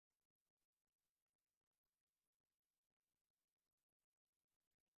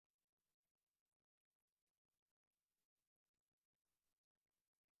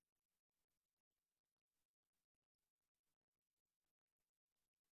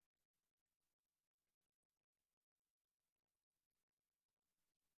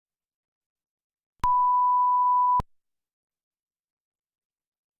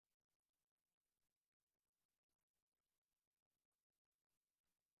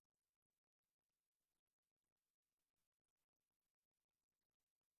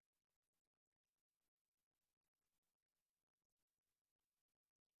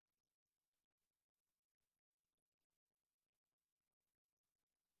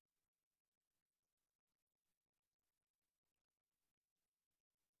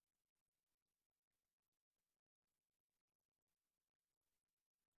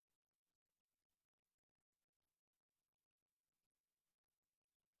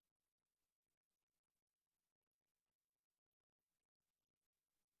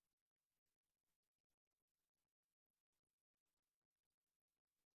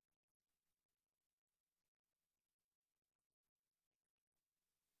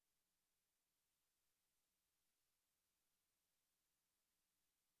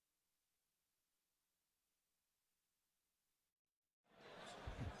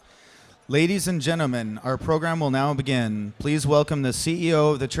Ladies and gentlemen, our program will now begin. Please welcome the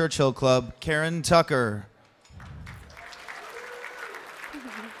CEO of the Churchill Club, Karen Tucker.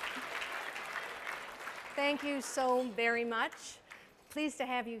 Thank you so very much. Pleased to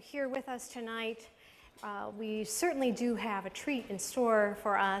have you here with us tonight. We certainly do have a treat in store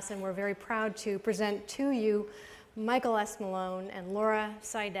for us, and we're very proud to present to you Michael S. Malone and Laura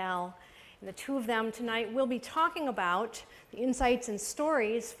Sydell. And the two of them tonight will be talking about the insights and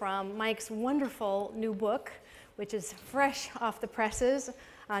stories from Mike's wonderful new book, which is fresh off the presses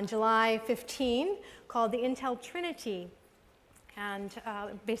on July 15, called the Intel Trinity. And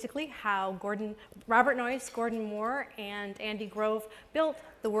basically how Robert Noyce, Gordon Moore, and Andy Grove built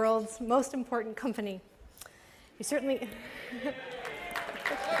the world's most important company. You certainly...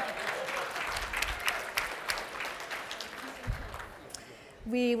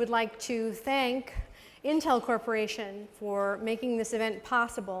 We would like to thank Intel Corporation for making this event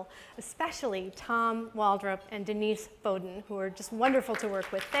possible, especially Tom Waldrop and Denise Bowden, who are just wonderful to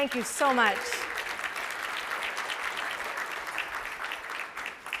work with. Thank you so much.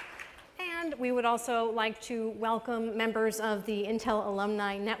 And we would also like to welcome members of the Intel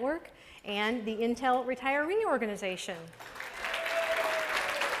Alumni Network and the Intel Retiree Organization.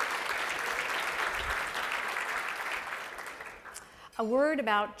 A word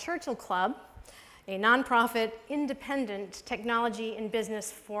about Churchill Club, a nonprofit, independent technology and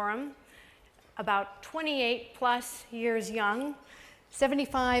business forum, about 28 plus years young,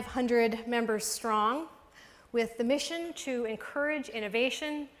 7,500 members strong, with the mission to encourage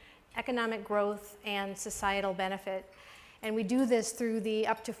innovation, economic growth, and societal benefit. And we do this through the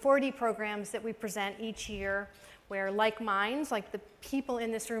up to 40 programs that we present each year, where like minds, like the people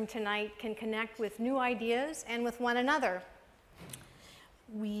in this room tonight, can connect with new ideas and with one another.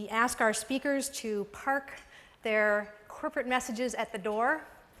 We ask our speakers to park their corporate messages at the door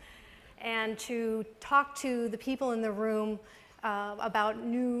and to talk to the people in the room about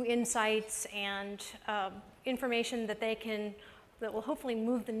new insights and information that that will hopefully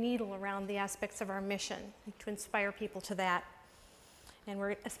move the needle around the aspects of our mission, to inspire people to that. And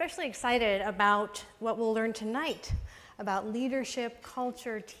we're especially excited about what we'll learn tonight about leadership,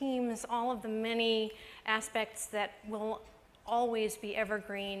 culture, teams, all of the many aspects that will always be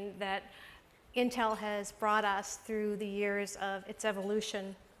evergreen that Intel has brought us through the years of its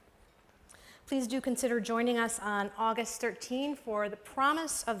evolution. Please do consider joining us on August 13 for the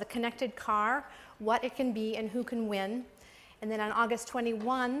promise of the connected car, what it can be and who can win. And then on August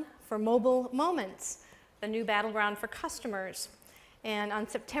 21 for Mobile Moments, the new battleground for customers. And on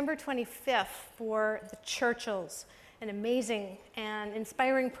September 25th for the Churchills, an amazing and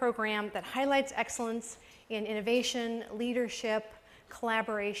inspiring program that highlights excellence in innovation, leadership,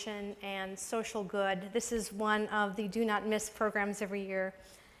 collaboration, and social good. This is one of the do not miss programs every year.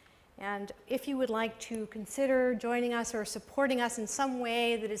 And if you would like to consider joining us or supporting us in some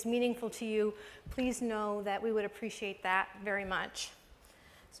way that is meaningful to you, please know that we would appreciate that very much.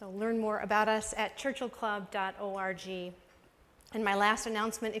 So learn more about us at churchillclub.org. And my last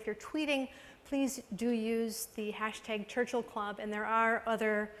announcement, if you're tweeting, please do use the hashtag Churchill Club, and there are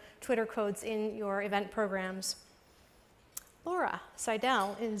other Twitter codes in your event programs. Laura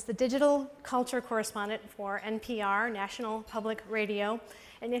Sydell is the digital culture correspondent for NPR, National Public Radio,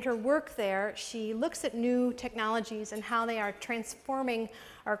 and in her work there, she looks at new technologies and how they are transforming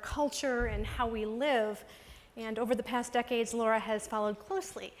our culture and how we live. And over the past decades, Laura has followed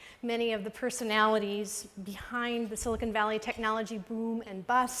closely many of the personalities behind the Silicon Valley technology boom and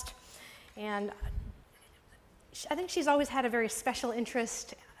bust. And I think she's always had a very special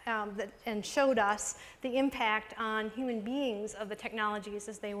interest and showed us the impact on human beings of the technologies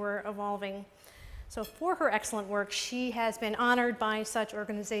as they were evolving. So for her excellent work, she has been honored by such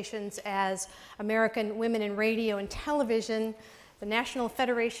organizations as American Women in Radio and Television, the National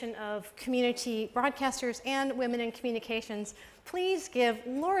Federation of Community Broadcasters, and Women in Communications. Please give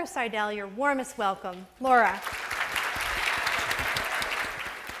Laura Sydell your warmest welcome. Laura.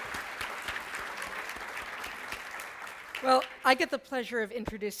 Well, I get the pleasure of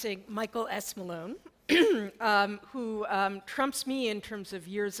introducing Michael S. Malone, who trumps me in terms of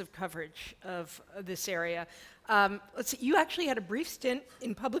years of coverage of this area. Let's see, you actually had a brief stint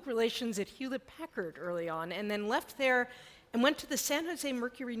in public relations at Hewlett-Packard early on, and then left there and went to the San Jose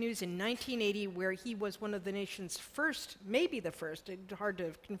Mercury News in 1980, where he was one of the nation's first, maybe the first, it's hard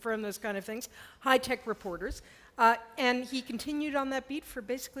to confirm those kind of things, high-tech reporters. And he continued on that beat for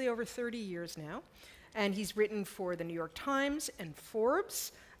basically over 30 years now. And he's written for the New York Times and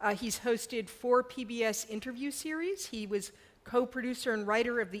Forbes. He's hosted 4 PBS interview series. He was co-producer and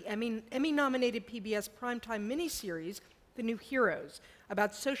writer of the Emmy-nominated PBS primetime miniseries, the New Heroes,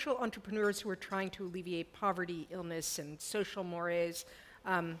 about social entrepreneurs who are trying to alleviate poverty, illness, and social mores.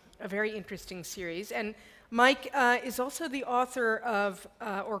 A very interesting series. And Mike is also the author of,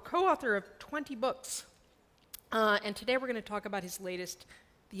 or co-author of 20 books. And today we're going to talk about his latest,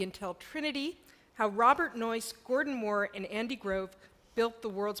 the Intel Trinity, how Robert Noyce, Gordon Moore, and Andy Grove built the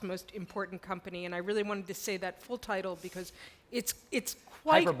world's most important company. And I really wanted to say that full title because it's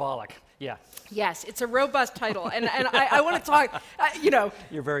quite... Hyperbolic, yeah. Yes, it's a robust title. And I want to talk, you know...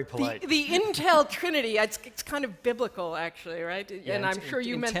 You're very polite. The Intel Trinity, it's kind of biblical, actually, right? Yeah, and I'm sure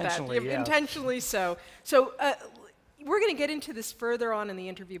you meant that. Yeah. Intentionally so. So we're going to get into this further on in the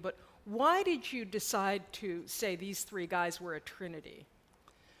interview, but why did you decide to say these three guys were a trinity?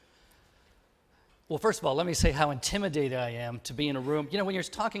 Well, first of all, let me say how intimidated I am to be in a room. You know, when you're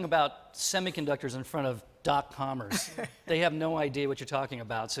talking about semiconductors in front of dot-commers, they have no idea what you're talking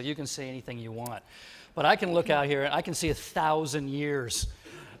about, so you can say anything you want. But I can look out here, and I can see 1,000 years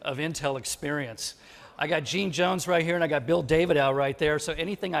of Intel experience. I got Gene Jones right here, and I got Bill David out right there, so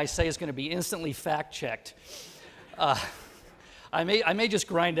anything I say is going to be instantly fact-checked. I may just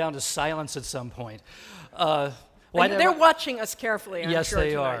grind down to silence at some point. They're watching us carefully, I'm yes, sure.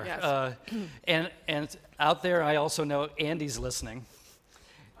 They tonight, are. Yes. And out there, I also know Andy's listening.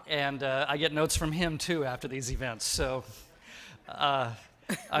 And I get notes from him, too, after these events. So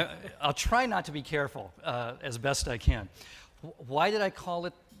I'll try not to be careful as best I can. Why did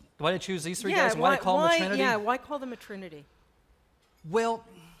I choose these three guys? Why call them a trinity? Yeah, why call them a trinity? Well,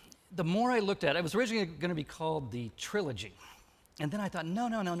 the more I looked at it, it was originally going to be called the trilogy. And then I thought,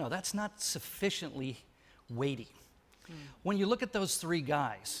 no, that's not sufficiently weighty. When you look at those three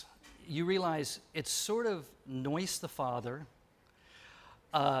guys, you realize it's sort of Noyce the father,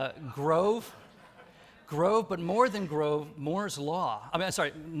 Grove, but more than Grove, Moore's law.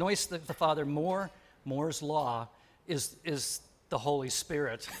 Noyce the father, Moore's law is the Holy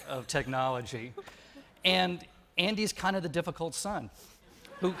Spirit of technology. And Andy's kind of the difficult son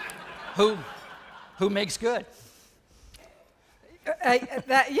who makes good.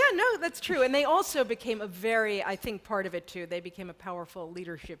 That's true. And they also became I think part of it too, they became a powerful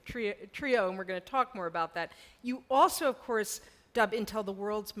leadership trio, and we're going to talk more about that. You also, of course, dub Intel the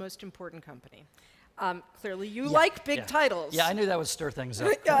world's most important company. Clearly, you like big titles. Yeah, I knew that would stir things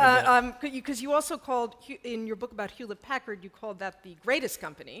up. Because you also called, in your book about Hewlett-Packard, you called that the greatest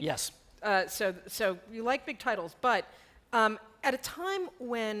company. Yes. So you like big titles, but at a time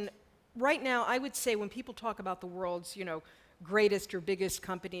when, right now, I would say when people talk about the world's, greatest or biggest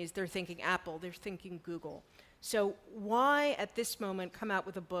companies, they're thinking Apple, they're thinking Google. So why, at this moment, come out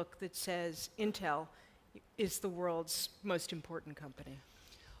with a book that says Intel is the world's most important company?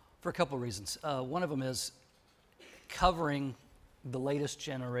 For a couple of reasons. One of them is covering the latest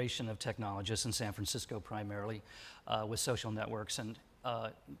generation of technologists in San Francisco primarily with social networks and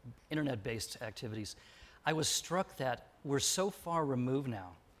internet-based activities. I was struck that we're so far removed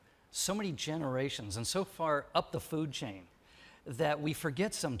now, so many generations and so far up the food chain, that we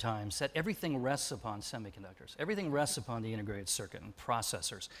forget sometimes that everything rests upon semiconductors. Everything rests upon the integrated circuit and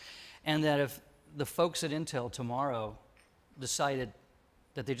processors. And that if the folks at Intel tomorrow decided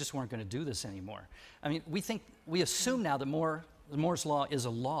that they just weren't going to do this anymore. I mean, we assume now that Moore's law is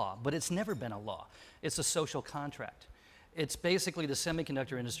a law, but it's never been a law. It's a social contract. It's basically the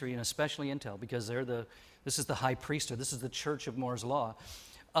semiconductor industry, and especially Intel, because this is the high priesthood, this is the church of Moore's law,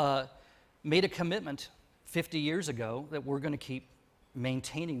 made a commitment 50 years ago that we're going to keep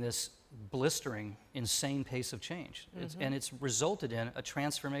maintaining this blistering, insane pace of change. And it's resulted in a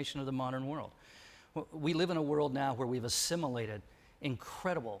transformation of the modern world. We live in a world now where we've assimilated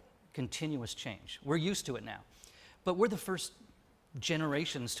incredible continuous change. We're used to it now. But we're the first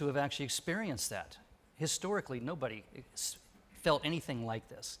generations to have actually experienced that. Historically, nobody felt anything like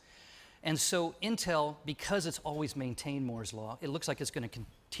this. And so Intel, because it's always maintained Moore's law, it looks like it's going to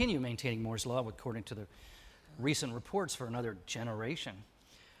continue maintaining Moore's law according to the recent reports for another generation.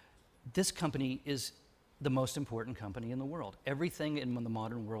 This company is the most important company in the world. Everything in the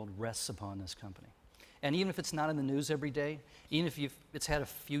modern world rests upon this company. And even if it's not in the news every day, even if it's had a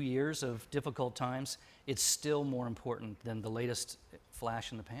few years of difficult times, it's still more important than the latest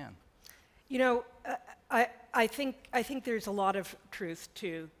flash in the pan. I think there's a lot of truth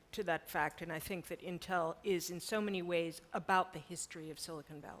to that fact, and I think that Intel is in so many ways about the history of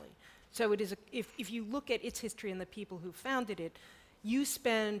Silicon Valley. So it is, if you look at its history and the people who founded it, you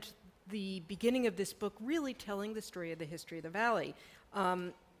spend the beginning of this book really telling the story of the history of the Valley.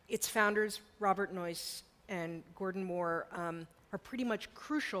 Its founders, Robert Noyce and Gordon Moore, are pretty much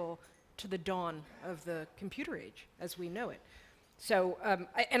crucial to the dawn of the computer age as we know it. So,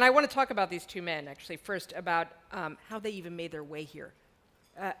 and I want to talk about these two men, actually, first about how they even made their way here.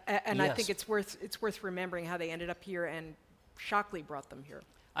 And I Yes. think it's worth remembering how they ended up here, and Shockley brought them here.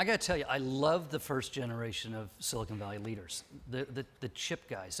 I got to tell you, I love the first generation of Silicon Valley leaders, the chip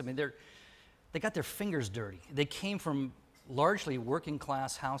guys. I mean, they got their fingers dirty. They came from largely working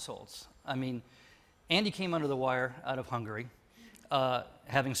class households. I mean, Andy came under the wire out of Hungary,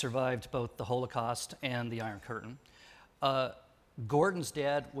 having survived both the Holocaust and the Iron Curtain. Gordon's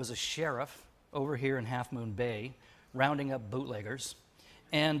dad was a sheriff over here in Half Moon Bay, rounding up bootleggers.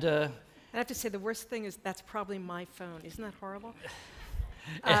 And I have to say, the worst thing is that's probably my phone. Isn't that horrible?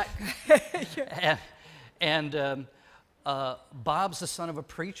 Bob's the son of a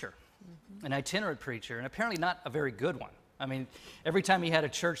preacher, an itinerant preacher, and apparently not a very good one. I mean, every time he had a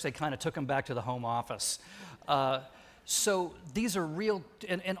church, they kind of took him back to the home office. So these are real,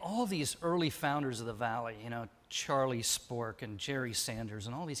 and all these early founders of the Valley, you know, Charlie Spork and Jerry Sanders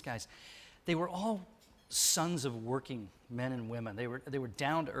and all these guys, they were all sons of working men and women. They were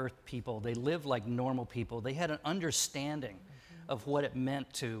down-to-earth people. They lived like normal people. They had an understanding of what it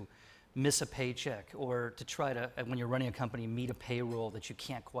meant to miss a paycheck or to try to, when you're running a company, meet a payroll that you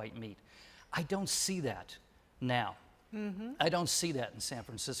can't quite meet. I don't see that now. I don't see that in San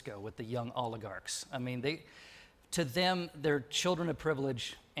Francisco with the young oligarchs. I mean, to them, they're children of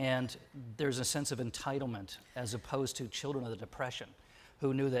privilege, and there's a sense of entitlement as opposed to children of the Depression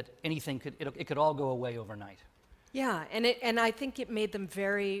who knew that anything it could all go away overnight. Yeah, and I think it made them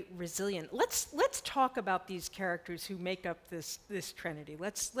very resilient. Let's talk about these characters who make up this Trinity.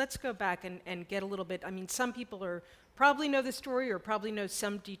 Let's go back and get a little bit. I mean, some people probably know the story or probably know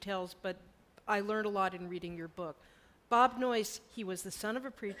some details, but I learned a lot in reading your book. Bob Noyce, he was the son of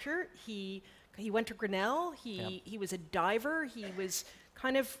a preacher. He went to Grinnell. He was a diver. He was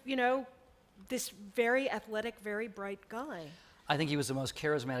kind of, you know, this very athletic, very bright guy. I think he was the most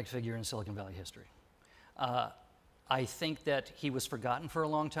charismatic figure in Silicon Valley history. I think that he was forgotten for a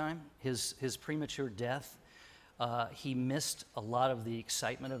long time. His premature death, he missed a lot of the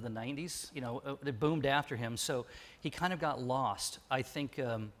excitement of the 90s. You know, it boomed after him, so he kind of got lost. I think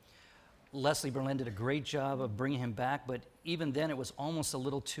Leslie Berlin did a great job of bringing him back, but even then it was almost a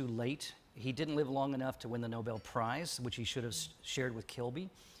little too late. He didn't live long enough to win the Nobel Prize, which he should have shared with Kilby,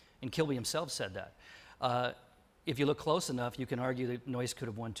 and Kilby himself said that. If you look close enough, you can argue that Noyce could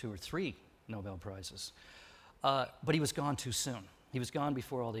have won 2 or 3 Nobel Prizes. But he was gone too soon. He was gone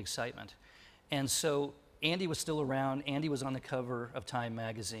before all the excitement. And so Andy was still around. Andy was on the cover of Time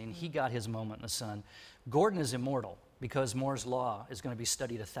magazine. He got his moment in the sun. Gordon is immortal because Moore's Law is going to be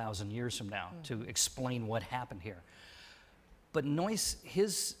studied 1,000 years from now to explain what happened here. But Noyce,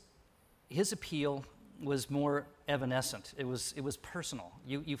 his appeal was more evanescent. It was personal.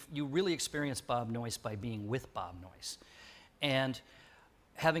 You really experienced Bob Noyce by being with Bob Noyce. And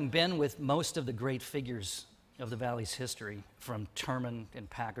having been with most of the great figures of the Valley's history, from Terman and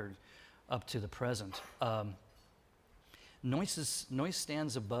Packard up to the present, Noyce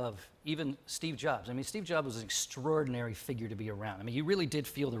stands above even Steve Jobs. I mean, Steve Jobs was an extraordinary figure to be around. I mean, you really did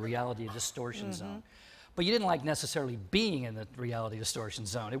feel the reality distortion zone. But you didn't like necessarily being in the reality distortion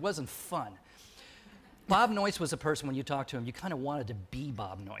zone. It wasn't fun. Bob Noyce was a person, when you talked to him, you kind of wanted to be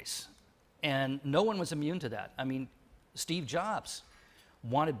Bob Noyce. And no one was immune to that. I mean, Steve Jobs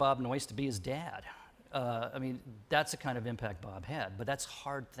wanted Bob Noyce to be his dad. I mean, that's the kind of impact Bob had, but that's a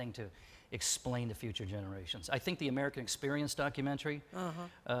hard thing to explain to future generations. I think the American Experience documentary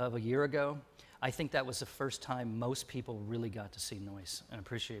of a year ago, I think that was the first time most people really got to see Noyce and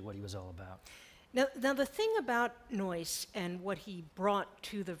appreciate what he was all about. Now the thing about Noyce and what he brought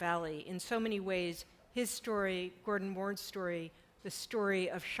to the Valley, in so many ways, his story, Gordon Moore's story, the story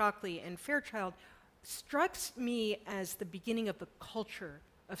of Shockley and Fairchild, strikes me as the beginning of the culture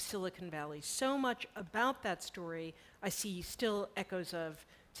of Silicon Valley. So much about that story I see still echoes of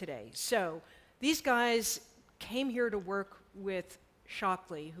today. So these guys came here to work with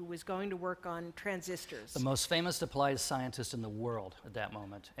Shockley, who was going to work on transistors. The most famous applied scientist in the world at that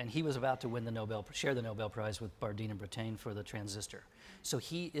moment, and he was about to win share the Nobel Prize with Bardeen and Brattain for the transistor. So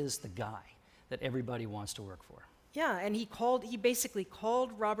he is the guy that everybody wants to work for. Yeah, and he basically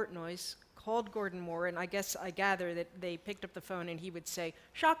called Robert Noyce, called Gordon Moore, and I gather that they picked up the phone and he would say,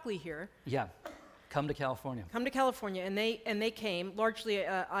 Shockley here. Yeah, come to California. Come to California, and they came, largely,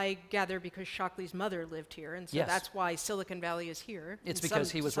 I gather, because Shockley's mother lived here, and so yes. That's why Silicon Valley is here. It's because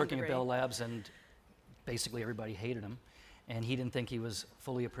he was working at Bell Labs, and basically everybody hated him, and he didn't think he was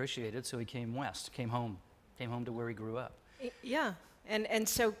fully appreciated, so he came west, came home to where he grew up. Yeah, and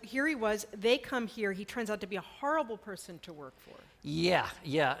so here he was, they come here, he turns out to be a horrible person to work for. Yeah.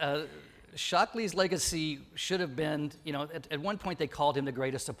 Shockley's legacy should have been, at one point they called him the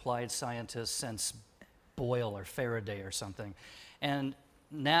greatest applied scientist since Boyle or Faraday or something. And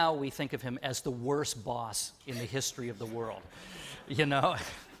now we think of him as the worst boss in the history of the world,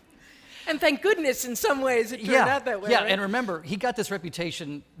 And thank goodness in some ways it turned out that way. Yeah, right? and remember, he got this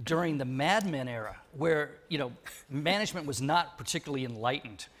reputation during the Mad Men era where, management was not particularly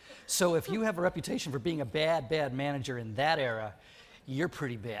enlightened. So if you have a reputation for being a bad manager in that era, you're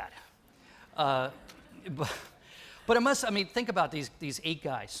pretty bad. But think about these 8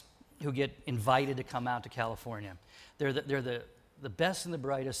 guys who get invited to come out to California. They're the best and the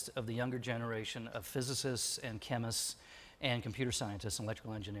brightest of the younger generation of physicists and chemists and computer scientists and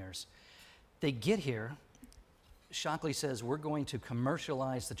electrical engineers. They get here, Shockley says, we're going to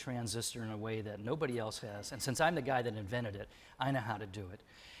commercialize the transistor in a way that nobody else has. And since I'm the guy that invented it, I know how to do it.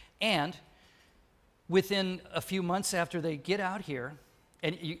 And within a few months after they get out here,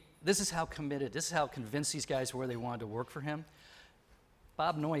 and this is how committed, this is how convinced these guys were they wanted to work for him.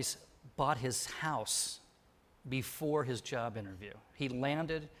 Bob Noyce bought his house before his job interview. He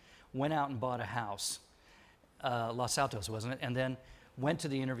landed, went out and bought a house, Los Altos, wasn't it? And then went to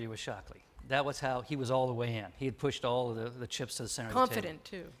the interview with Shockley. That was how he was all the way in. He had pushed all of the chips to the center of the table. Confident,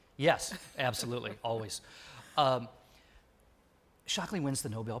 too. Yes, absolutely, always. Shockley wins the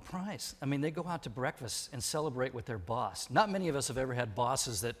Nobel Prize. They go out to breakfast and celebrate with their boss. Not many of us have ever had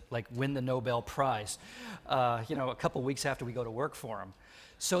bosses that win the Nobel Prize, a couple weeks after we go to work for them.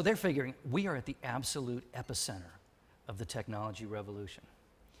 So they're figuring we are at the absolute epicenter of the technology revolution.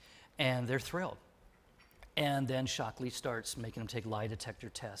 And they're thrilled. And then Shockley starts making them take lie detector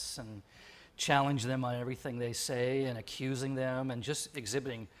tests and challenge them on everything they say and accusing them and just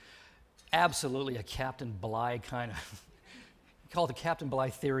exhibiting absolutely a Captain Bligh kind of, called the Captain Bligh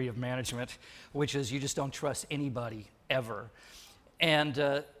theory of management, which is you just don't trust anybody ever.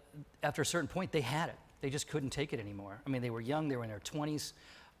 And after a certain point, they had it. They just couldn't take it anymore. They were young, they were in their 20s.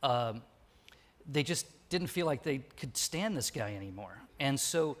 They just didn't feel like they could stand this guy anymore. And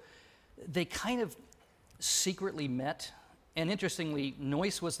so they kind of secretly met. And interestingly,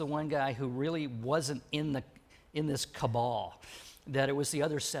 Noyce was the one guy who really wasn't in this cabal, that it was the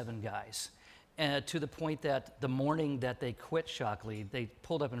other 7 guys. To the point that the morning that they quit Shockley, they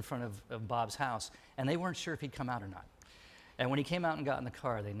pulled up in front of Bob's house, and they weren't sure if he'd come out or not. And when he came out and got in the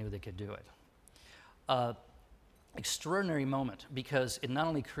car, they knew they could do it. Extraordinary moment, because it not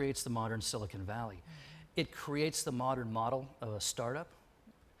only creates the modern Silicon Valley, it creates the modern model of a startup,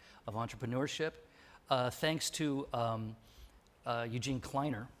 of entrepreneurship, thanks to Eugene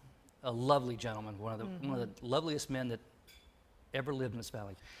Kleiner, a lovely gentleman, one of the loveliest men that ever lived in this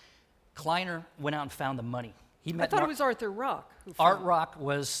valley. Kleiner went out and found the money. I thought it was Arthur Rock. Art Rock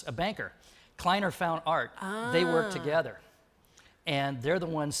was a banker. Kleiner found Art. They worked together. And they're the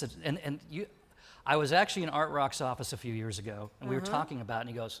ones that, I was actually in Art Rock's office a few years ago, and we were talking about it, and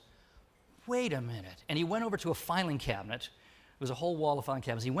he goes, wait a minute. And he went over to a filing cabinet. It was a whole wall of filing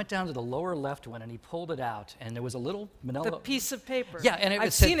cabinets. He went down to the lower left one, and he pulled it out, and there was a little manila. The piece of paper. Yeah, and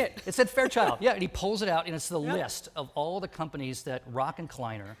I've seen it. It said Fairchild. Yeah, and he pulls it out, and it's the list of all the companies that Rock and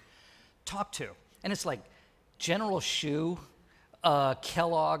Kleiner talked to. And it's like General Shoe,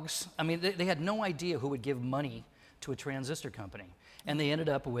 Kellogg's. They had no idea who would give money to a transistor company. And they ended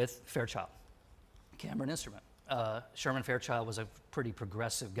up with Fairchild, Cameron Instrument. Sherman Fairchild was a pretty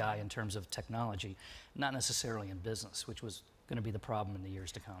progressive guy in terms of technology, not necessarily in business, which was going to be the problem in the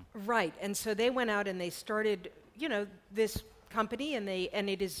years to come. Right, and so they went out and they started, this company, and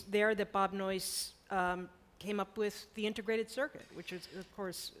it is there that Bob Noyce came up with the integrated circuit, which is, of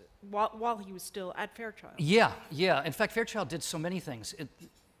course, while he was still at Fairchild. Yeah. In fact, Fairchild did so many things.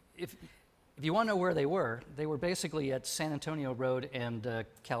 If you want to know where they were basically at San Antonio Road and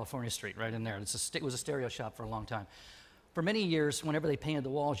California Street, right in there. It was a stereo shop for a long time. For many years, whenever they painted the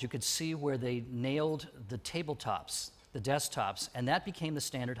walls, you could see where they nailed the tabletops, the desktops, and that became the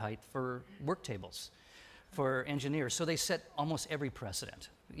standard height for work tables for engineers. So they set almost every precedent.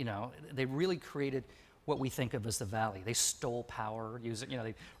 They really created what we think of as the valley. They stole power,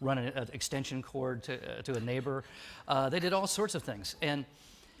 they run an extension cord to a neighbor. They did all sorts of things. And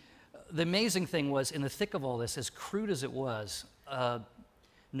the amazing thing was, in the thick of all this, as crude as it was,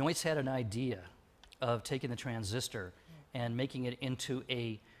 Noyce had an idea of taking the transistor and making it into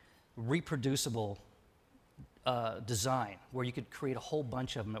a reproducible design where you could create a whole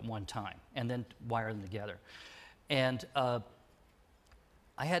bunch of them at one time and then wire them together. And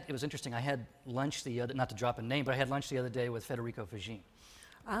it was interesting, I had lunch not to drop a name, but I had lunch the other day with Federico Fagin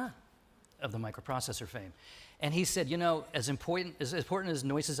of the microprocessor fame. And he said, as important as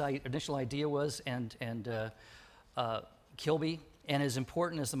Noyce's initial idea was and Kilby, And as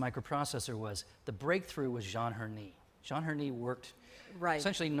important as the microprocessor was, the breakthrough was Jean Herny. Jean Herny worked, Right.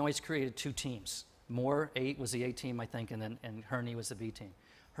 essentially Noyce created 2 teams. Moore was the A team, I think, and Herny was the B team.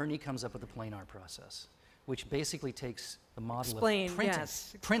 Herny comes up with the planar process, which basically takes the model Explain, of printing.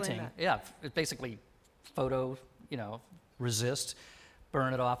 yes, explain Printing, that. yeah, it's basically photo, resist,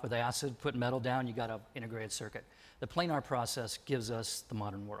 burn it off with acid, put metal down, you got an integrated circuit. The planar process gives us the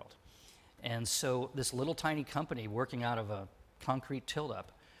modern world. And so this little tiny company working out of a concrete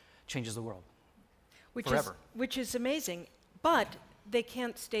tilt-up changes the world forever. Which is amazing, but they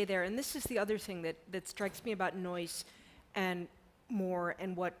can't stay there. And this is the other thing that strikes me about Noyce and Moore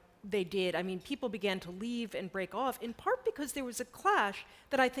and what they did. I mean, people began to leave and break off, in part because there was a clash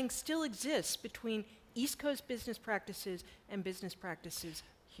that I think still exists between East Coast business practices and business practices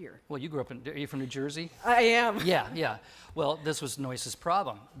here. Well, you grew up are you from New Jersey? I am. Yeah. Well, this was Noyce's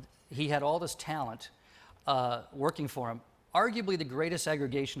problem. He had all this talent working for him, arguably the greatest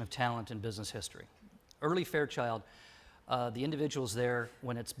aggregation of talent in business history. Early Fairchild, the individuals there,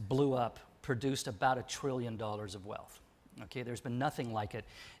 when it blew up, produced about $1 trillion of wealth. Okay, there's been nothing like it.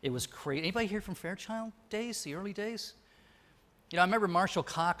 It was crazy. Anybody here from Fairchild days, the early days? I remember Marshall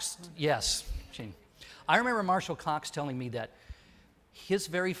Cox, yes, Gene. I remember Marshall Cox telling me that his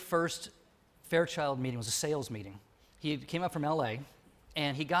very first Fairchild meeting was a sales meeting. He came up from LA,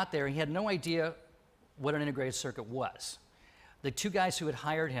 and he got there, and he had no idea what an integrated circuit was. The 2 guys who had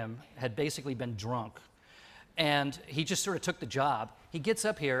hired him had basically been drunk, and he just sort of took the job. He gets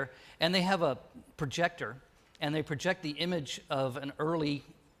up here, and they have a projector, and they project the image of an early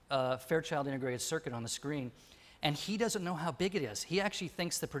Fairchild integrated circuit on the screen, and he doesn't know how big it is. He actually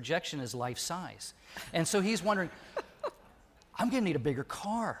thinks the projection is life size. And so he's wondering, I'm going to need a bigger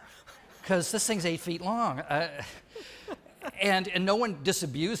car, because this thing's 8 feet long. And no one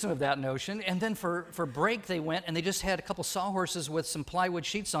disabused him of that notion. And then for break, they went and they just had a couple sawhorses with some plywood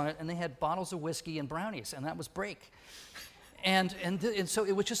sheets on it, and they had bottles of whiskey and brownies, and that was break. And so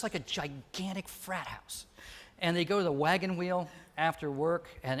it was just like a gigantic frat house. And they go to the wagon wheel after work,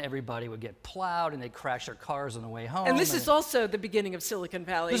 and everybody would get plowed, and they'd crash their cars on the way home. And this is also the beginning of Silicon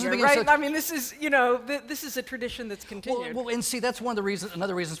Valley, This is the here, beginning right? of I mean, this is, this is a tradition that's continued. Well, and see, that's one of the reasons,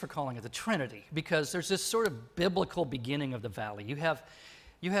 another reasons for calling it the Trinity, because there's this sort of biblical beginning of the valley. You have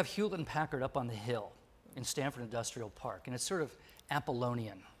Hewlett and Packard up on the hill in Stanford Industrial Park, and it's sort of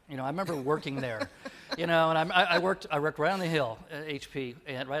Apollonian. I remember working there, and I worked right on the hill at HP,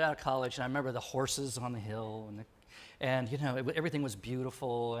 and right out of college, and I remember the horses on the hill, and everything was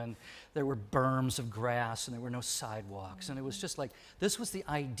beautiful, and there were berms of grass, and there were no sidewalks, and it was just like, this was the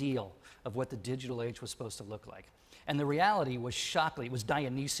ideal of what the digital age was supposed to look like. And the reality was shockingly, it was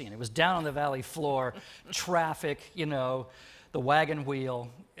Dionysian. It was down on the valley floor, traffic, the wagon wheel,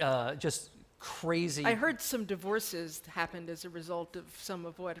 just crazy. I heard some divorces happened as a result of some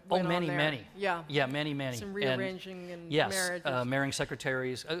of what went on there. Many. Yeah. Yeah, many. Some rearranging and yes, marriages. marrying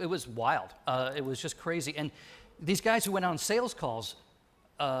secretaries. It was wild. It was just crazy. And these guys who went on sales calls,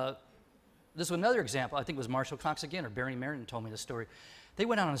 this was another example. I think it was Marshall Cox again, or Barry Meriden told me this story. They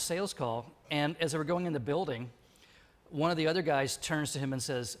went out on a sales call, and as they were going in the building, one of the other guys turns to him and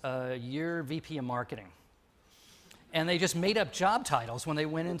says, "You're VP of marketing." And they just made up job titles when they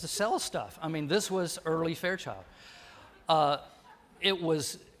went in to sell stuff. I mean, this was early Fairchild. It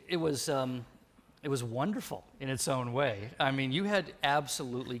was wonderful in its own way. I mean, you had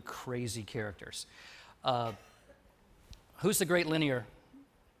absolutely crazy characters. Who's the great linear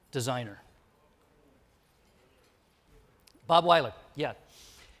designer? Bob Wyler. Yeah.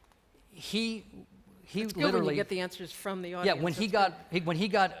 He It's good literally when you get the answers from the audience. Yeah, when he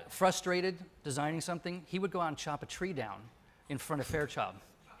got frustrated designing something, he would go out and chop a tree down in front of Fairchild.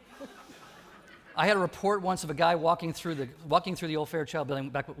 I had a report once of a guy walking through the old Fairchild building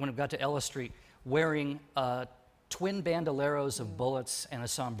back when it got to Ellis Street, wearing twin bandoleros of bullets and a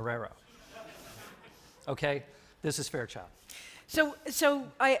sombrero. Okay, this is Fairchild. So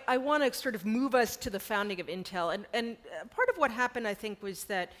I want to sort of move us to the founding of Intel, and part of what happened, I think, was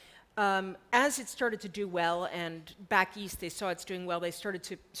that as it started to do well, and back east they saw it's doing well, they started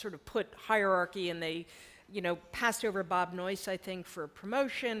to sort of put hierarchy, and they, passed over Bob Noyce, I think, for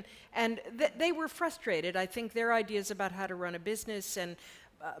promotion, and they were frustrated. I think their ideas about how to run a business, and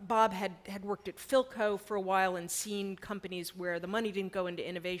Bob had worked at Philco for a while and seen companies where the money didn't go into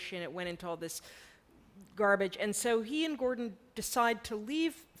innovation, it went into all this garbage, and so he and Gordon decide to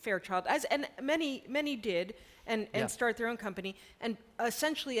leave Fairchild, and many did, and start their own company. And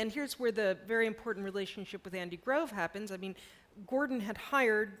essentially, and here's where the very important relationship with Andy Grove happens. I mean, Gordon had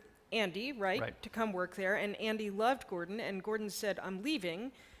hired Andy, right, to come work there, and Andy loved Gordon, and Gordon said, "I'm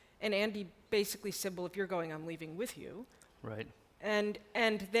leaving," and Andy basically said, "Well, if you're going, I'm leaving with you." Right. And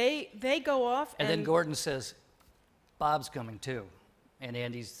they go off. And then Gordon says, Bob's coming too. And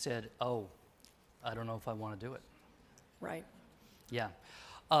Andy said, oh, I don't know if I want to do it. Right. Yeah.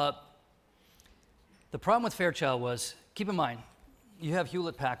 The problem with Fairchild was, keep in mind, you have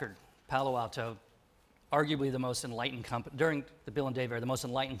Hewlett-Packard, Palo Alto, arguably the most enlightened company, during the Bill and Dave era, the most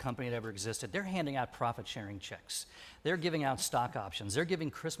enlightened company that ever existed. They're handing out profit-sharing checks. They're giving out stock options. They're giving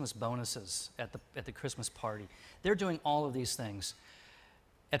Christmas bonuses at the Christmas party. They're doing all of these things.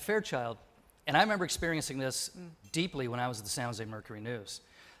 At Fairchild, and I remember experiencing this deeply when I was at the San Jose Mercury News.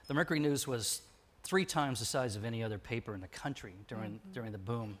 The Mercury News was 3 times the size of any other paper in the country during the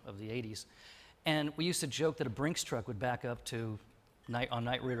boom of the 80s. And we used to joke that a Brinks truck would back up to on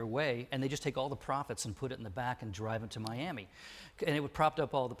Knight Ridder Way, and they just take all the profits and put it in the back and drive it to Miami. And it would prop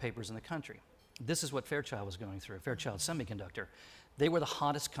up all the papers in the country. This is what Fairchild was going through, Fairchild Semiconductor. They were the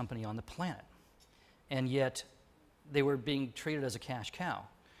hottest company on the planet. And yet, they were being treated as a cash cow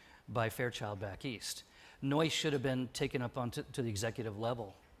by Fairchild back east. Noyce should have been taken up onto the executive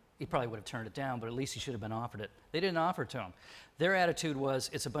level. He probably would have turned it down, but at least he should have been offered it. They didn't offer it to him. Their attitude was,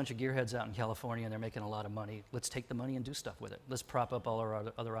 it's a bunch of gearheads out in California and they're making a lot of money. Let's take the money and do stuff with it. Let's prop up all our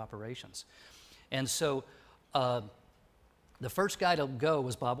other operations. And so the first guy to go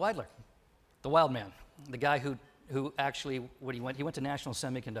was Bob Weidler, the wild man, the guy who actually, when he went to National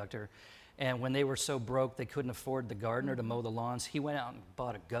Semiconductor, and when they were so broke they couldn't afford the gardener to mow the lawns, he went out and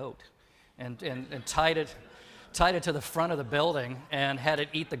bought a goat and tied it to the front of the building and had it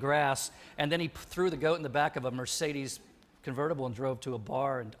eat the grass, and then he threw the goat in the back of a Mercedes convertible and drove to a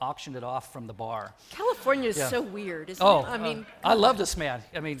bar and auctioned it off from the bar. California is so weird, isn't it? I mean, I love this man.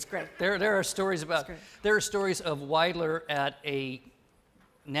 I mean, it's great. There are stories of Weidler at a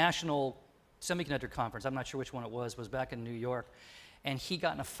national semiconductor conference. I'm not sure which one it was back in New York. And he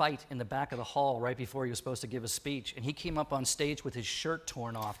got in a fight in the back of the hall right before he was supposed to give a speech. And he came up on stage with his shirt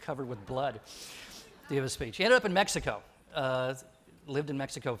torn off, covered with blood, to give a speech. He ended up in Mexico, lived in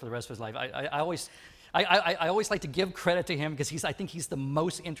Mexico for the rest of his life. I always like to give credit to him because I think he's the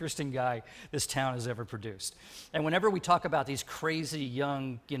most interesting guy this town has ever produced. And whenever we talk about these crazy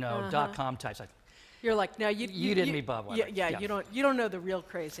young, .com types, you're like, no, you didn't meet Bob Weidler. Yeah, you don't know the real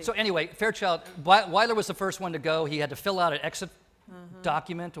crazy. So anyway, Fairchild, Weidler was the first one to go. He had to fill out an exit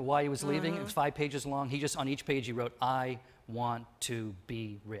document of why he was leaving. It was 5 pages long. He just, on each page, he wrote, I want to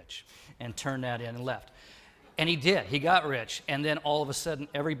be rich, and turned that in and left. And he did. He got rich. And then all of a sudden,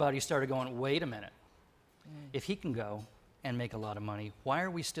 everybody started going, wait a minute. If he can go and make a lot of money, why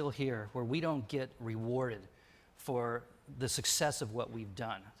are we still here where we don't get rewarded for the success of what we've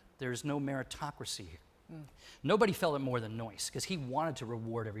done? There's no meritocracy here. Nobody felt it more than Noyce because he wanted to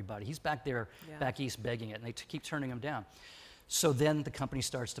reward everybody. He's back there, back east, begging it, and they keep turning him down. So then the company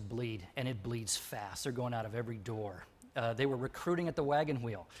starts to bleed, and it bleeds fast. They're going out of every door. They were recruiting at the wagon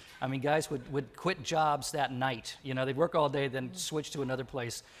wheel. I mean, guys would quit jobs that night. They'd work all day, then switch to another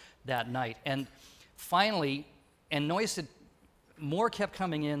place that night. And finally, and Noyce more kept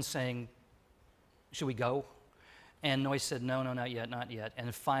coming in saying, should we go? And Noyce said, no, not yet, not yet.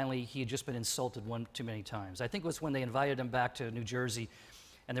 And finally, he had just been insulted one too many times. I think it was when they invited him back to New Jersey,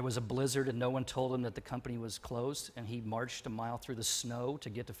 and there was a blizzard, and no one told him that the company was closed, and he marched a mile through the snow to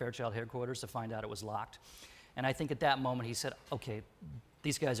get to Fairchild headquarters to find out it was locked. And I think at that moment he said, okay,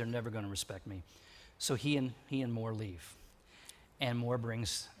 these guys are never going to respect me. So he and Moore leave. And Moore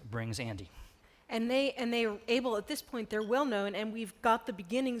brings Andy. And they are able, at this point, they're well known, and we've got the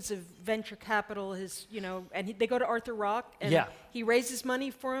beginnings of venture capital. They go to Arthur Rock, and he raises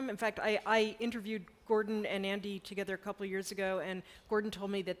money for him. In fact, I interviewed Gordon and Andy together a couple of years ago, and Gordon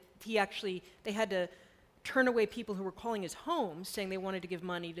told me that they had to turn away people who were calling his home, saying they wanted to give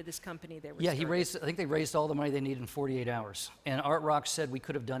money to this company they were starting. I think they raised all the money they needed in 48 hours. And Art Rock said we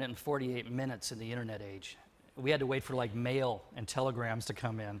could have done it in 48 minutes in the internet age. We had to wait for mail and telegrams to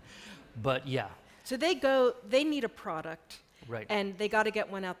come in. But yeah. So they need a product, right? And they got to get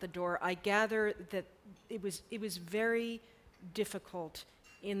one out the door. I gather that it was very difficult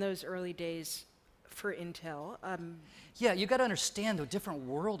in those early days for Intel. Yeah, you got to understand the different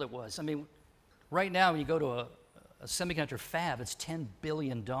world it was. I mean, right now when you go to a semiconductor fab, it's $10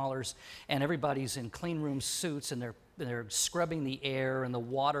 billion, and everybody's in clean room suits, and they're scrubbing the air, and the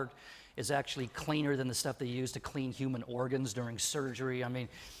water is actually cleaner than the stuff they use to clean human organs during surgery. I mean,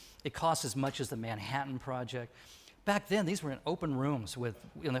 it costs as much as the Manhattan Project. Back then, these were in open rooms with,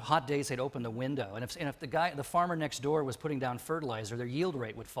 in the hot days, they'd open the window. And if the farmer next door was putting down fertilizer, their yield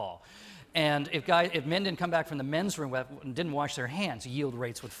rate would fall. And if men didn't come back from the men's room and didn't wash their hands, yield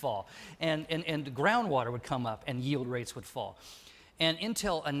rates would fall. And groundwater would come up and yield rates would fall. And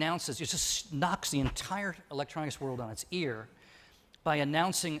Intel announces, it just knocks the entire electronics world on its ear. by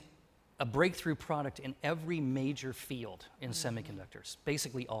announcing a breakthrough product in every major field in semiconductors,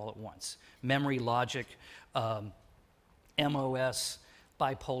 basically all at once. Memory, logic, MOS,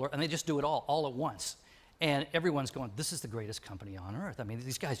 bipolar, and they just do it all at once. And everyone's going, this is the greatest company on earth. I mean,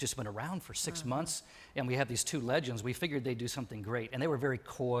 these guys just been around for 6 months, and we have these two legends. We figured they'd do something great. And they were very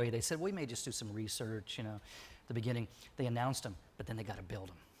coy. They said, we may just do some research, at the beginning. They announced them, but then they got to build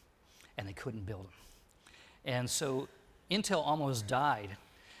them. And they couldn't build them. And so Intel almost died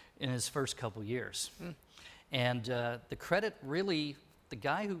in his first couple years. And the credit really, the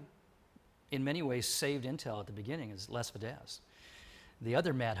guy who in many ways saved Intel at the beginning is Les Videz, the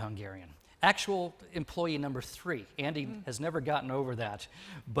other mad Hungarian. Actual employee number 3. Andy has never gotten over that,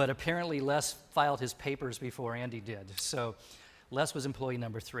 but apparently Les filed his papers before Andy did. So Les was employee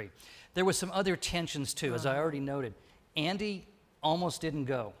number 3. There was some other tensions too, as I already noted. Andy almost didn't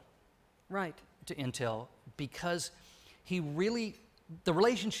go to Intel because the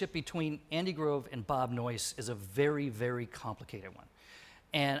relationship between Andy Grove and Bob Noyce is a very, very complicated one.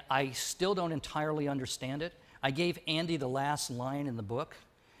 And I still don't entirely understand it. I gave Andy the last line in the book.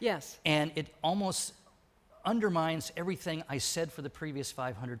 Yes. And it almost undermines everything I said for the previous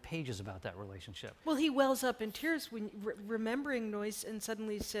 500 pages about that relationship. Well, he wells up in tears when remembering Noyce and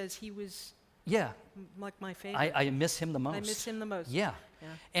suddenly says he was like my favorite. I miss him the most. I miss him the most. Yeah.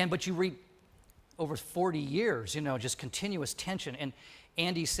 But you read over 40 years, just continuous tension. And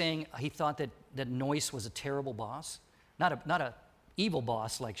Andy saying he thought that Noyce was a terrible boss. Not a evil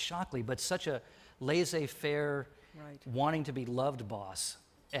boss like Shockley, but such a laissez-faire, wanting to be loved boss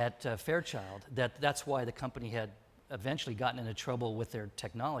at Fairchild, that's why the company had eventually gotten into trouble with their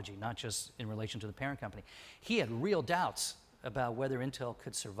technology, not just in relation to the parent company. He had real doubts about whether Intel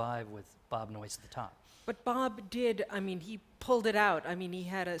could survive with Bob Noyce at the top. But Bob did, he pulled it out. He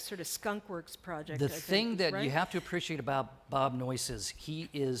had a sort of skunkworks project. The thing that you have to appreciate about Bob Noyce is he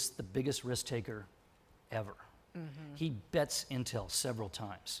is the biggest risk taker ever. He bets Intel several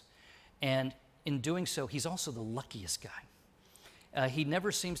times. And in doing so, he's also the luckiest guy. He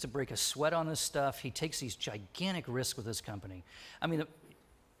never seems to break a sweat on this stuff. He takes these gigantic risks with this company.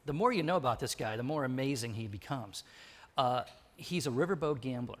 The more you know about this guy, the more amazing he becomes. He's a riverboat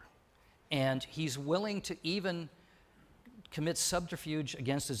gambler, and he's willing to even commit subterfuge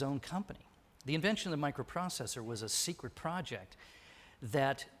against his own company. The invention of the microprocessor was a secret project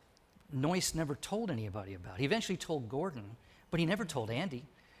that Noyce never told anybody about. He eventually told Gordon, but he never told Andy.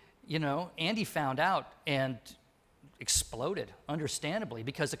 Andy found out and exploded, understandably,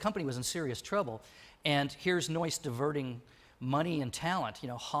 because the company was in serious trouble. And here's Noyce diverting money and talent,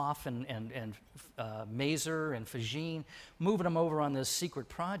 Hoff and Mazer and Fagin, moving them over on this secret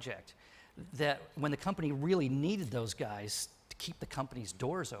project that when the company really needed those guys to keep the company's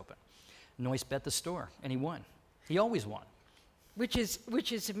doors open. Noyce bet the store, and he won. He always won. Which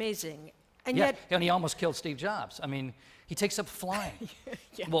is amazing. And yeah, yet, and he almost killed Steve Jobs. He takes up flying.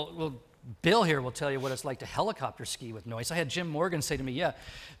 Well, Bill here will tell you what it's like to helicopter ski with Noyce. I had Jim Morgan say to me,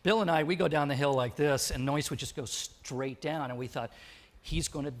 Bill and I, we go down the hill like this, and Noyce would just go straight down, and we thought, he's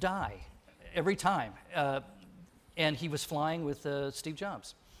going to die every time. And he was flying with Steve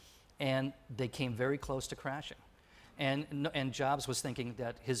Jobs, and they came very close to crashing. And Jobs was thinking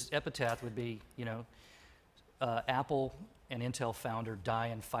that his epitaph would be, Apple and Intel founder die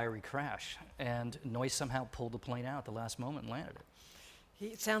in fiery crash. And Noyce somehow pulled the plane out at the last moment and landed it.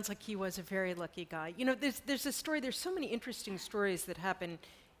 It sounds like he was a very lucky guy. There's a story, there's so many interesting stories that happen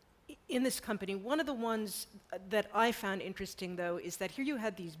in this company. One of the ones that I found interesting, though, is that here you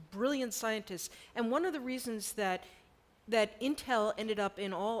had these brilliant scientists, and one of the reasons that Intel ended up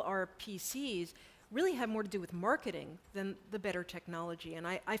in all our PCs really had more to do with marketing than the better technology. And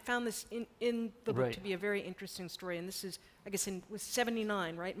I found this in the book to be a very interesting story, and this is, I guess, with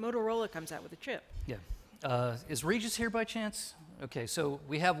 79, right? Motorola comes out with a chip. Yeah. Is Regis here by chance? Okay, so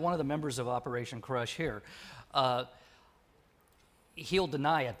we have one of the members of Operation Crush here. He'll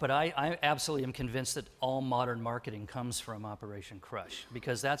deny it, but I absolutely am convinced that all modern marketing comes from Operation Crush,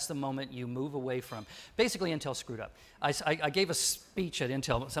 because that's the moment you move away from. Basically, Intel screwed up. I gave a speech at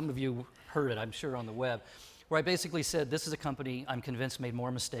Intel, some of you heard it, I'm sure, on the web, where I basically said, this is a company I'm convinced made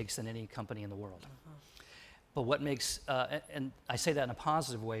more mistakes than any company in the world. But what makes, and I say that in a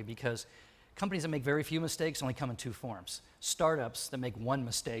positive way, because companies that make very few mistakes only come in two forms. Startups that make one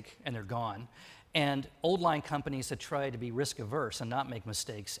mistake and they're gone, and old line companies that try to be risk averse and not make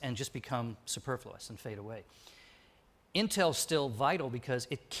mistakes and just become superfluous and fade away. Intel's still vital because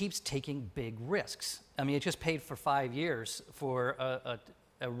it keeps taking big risks. It just paid for 5 years for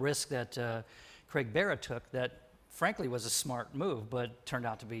a risk that Craig Barrett took that frankly was a smart move, but turned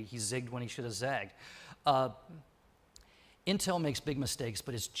out to be, he zigged when he should have zagged. Intel makes big mistakes,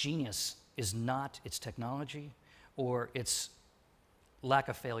 but its genius is not its technology or its lack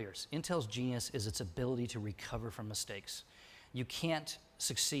of failures. Intel's genius is its ability to recover from mistakes. You can't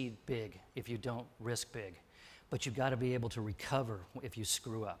succeed big if you don't risk big, but you've got to be able to recover if you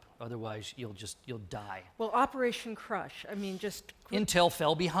screw up. Otherwise, you'll die. Well, Operation Crush, I mean, just... Intel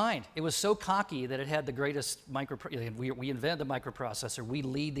fell behind. It was so cocky that it had the greatest we invented the microprocessor. We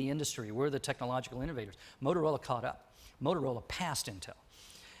lead the industry. We're the technological innovators. Motorola caught up. Motorola passed Intel.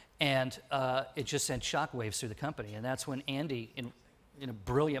 And it just sent shockwaves through the company. And that's when Andy, in a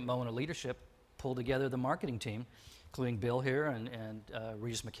brilliant moment of leadership, pulled together the marketing team, including Bill here and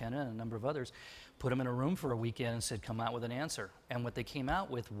Regis McKenna and a number of others, put them in a room for a weekend and said, come out with an answer. And what they came out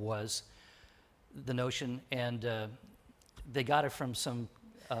with was the notion, and they got it from some,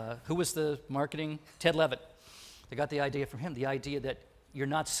 who was the marketing? Ted Levitt. They got the idea from him, the idea that you're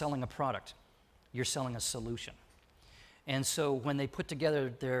not selling a product, you're selling a solution. And so when they put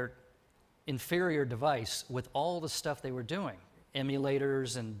together their inferior device with all the stuff they were doing,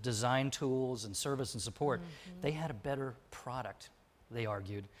 emulators and design tools and service and support, they had a better product, they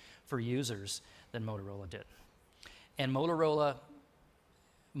argued, for users than Motorola did. And Motorola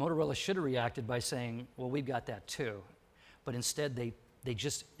should have reacted by saying, well, we've got that too. But instead, they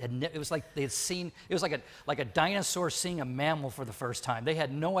just had it was like they had seen, it was like a dinosaur seeing a mammal for the first time. They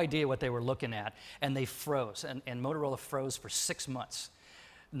had no idea what they were looking at, and they froze. And Motorola froze for 6 months,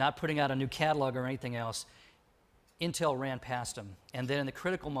 not putting out a new catalog or anything else. Intel ran past them. And then in the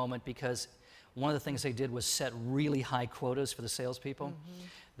critical moment, because one of the things they did was set really high quotas for the salespeople,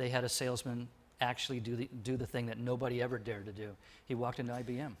 they had a salesman actually do the thing that nobody ever dared to do. He walked into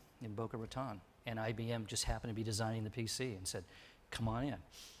IBM in Boca Raton, and IBM just happened to be designing the PC and said, come on in,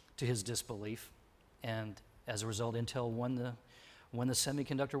 to his disbelief. And as a result, Intel won the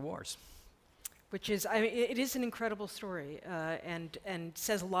semiconductor wars. Which is, I mean, it is an incredible story, and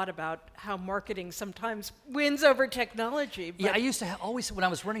says a lot about how marketing sometimes wins over technology. Yeah, I used to always, when I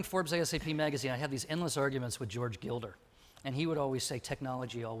was running Forbes ASAP magazine, I had these endless arguments with George Gilder, and he would always say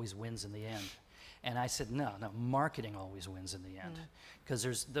technology always wins in the end. And I said, no, marketing always wins in the end,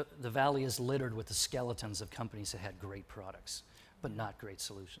 because the valley is littered with the skeletons of companies that had great products, but not great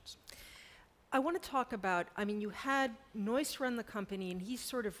solutions. I want to talk about, I mean, you had Noyce run the company, and he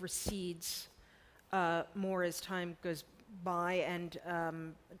sort of recedes more as time goes by and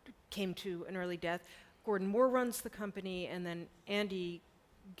came to an early death. Gordon Moore runs the company, and then Andy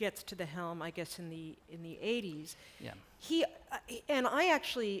gets to the helm, I guess, in the 80s. Yeah. And I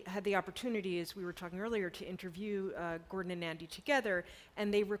actually had the opportunity, as we were talking earlier, to interview Gordon and Andy together,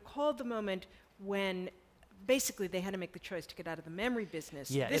 and they recalled the moment when basically they had to make the choice to get out of the memory business.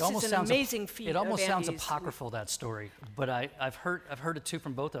 Yeah, this is an amazing feat. It almost sounds Andy's. apocryphal, that story, but I've heard it too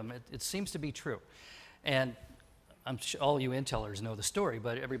from both of them. It seems to be true, and I'm sure all you Intelers know the story,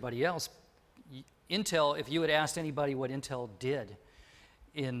 but everybody else, Intel. If you had asked anybody what Intel did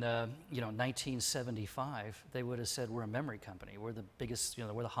in 1975, they would have said we're a memory company. We're the biggest,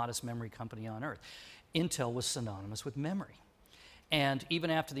 we're the hottest memory company on earth. Intel was synonymous with memory. And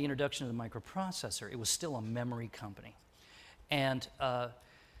even after the introduction of the microprocessor, it was still a memory company. And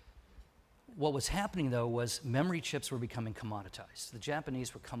what was happening, though, was memory chips were becoming commoditized. The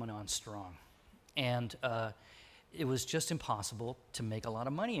Japanese were coming on strong. And it was just impossible to make a lot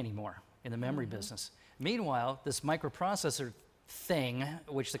of money anymore in the memory business. Meanwhile, this microprocessor thing,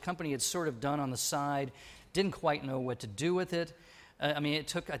 which the company had sort of done on the side, didn't quite know what to do with it. I mean, it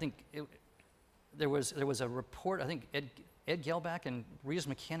took, I think, there was a report, I think Ed Gelbach and Regis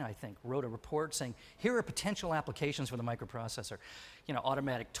McKenna, I think, wrote a report saying, here are potential applications for the microprocessor.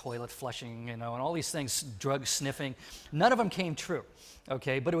 Automatic toilet flushing, and all these things, drug sniffing. None of them came true,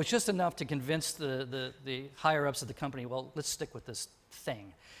 okay? But it was just enough to convince the higher-ups of the company, well, let's stick with this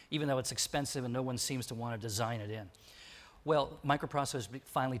thing, even though it's expensive and no one seems to want to design it in. Well, microprocessors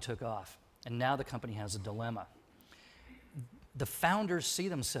finally took off, and now the company has a dilemma. The founders see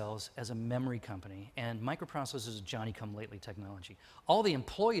themselves as a memory company, and microprocessors is Johnny-come-lately technology. All the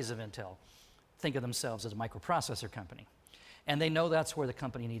employees of Intel think of themselves as a microprocessor company, and they know that's where the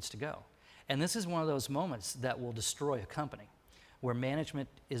company needs to go. And this is one of those moments that will destroy a company, where management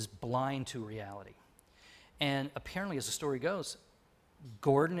is blind to reality. And apparently, as the story goes,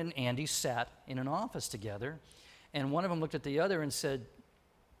 Gordon and Andy sat in an office together, and one of them looked at the other and said,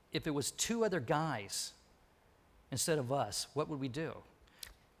 if it was two other guys instead of us, what would we do?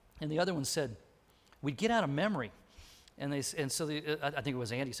 And the other one said, we'd get out of memory. I think it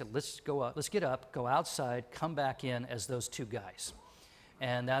was Andy said, let's go up, let's get up, go outside, come back in as those two guys.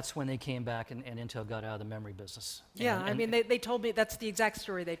 And that's when they came back and Intel got out of the memory business. Yeah, And- I mean, they told me, that's the exact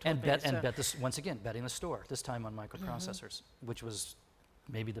story they told and me. bet, so. and bet this, once again, betting the store, this time on microprocessors, which was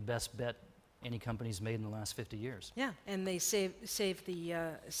maybe the best bet any company's made in the last 50 years. Yeah, and they saved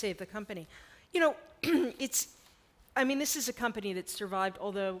the company. You know, I mean, this is a company that survived,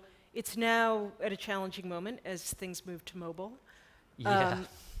 although it's now at a challenging moment as things move to mobile. Yeah.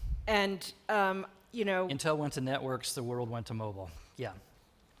 You know, Intel went to networks, the world went to mobile. Yeah.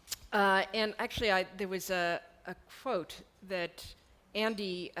 and actually, there was a quote that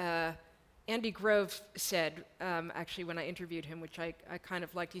Andy Grove said, actually, when I interviewed him, which I kind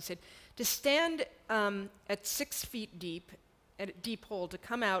of liked. He said, to stand at 6 feet deep, at a deep hole, to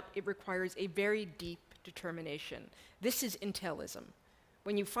come out, it requires a very deep determination. This is Intelism.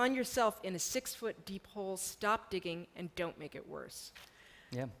 When you find yourself in a 6-foot deep hole, stop digging and don't make it worse.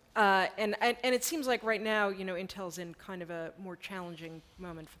 Yeah. And it seems like right now, you know, Intel's in kind of a more challenging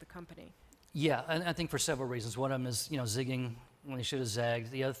moment for the company. Yeah, and I think for several reasons. One of them is, you know, zigging when they should have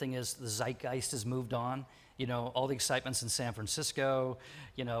zagged. The other thing is the zeitgeist has moved on. You know, all the excitement's in San Francisco,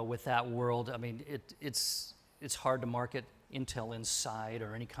 you know, with that world. I mean, it's hard to market Intel Inside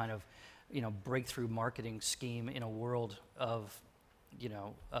or any kind of, you know, breakthrough marketing scheme in a world of, you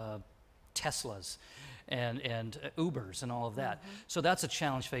know, Teslas and Ubers and all of that. So that's a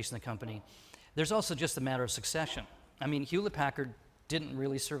challenge facing the company. There's also just a matter of succession. I mean, Hewlett-Packard didn't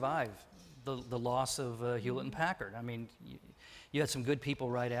really survive the loss of Hewlett and Packard. I mean, you had some good people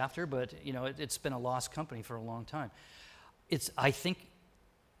right after, but you know, it's been a lost company for a long time. I think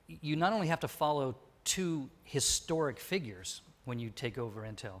you not only have to follow two historic figures when you take over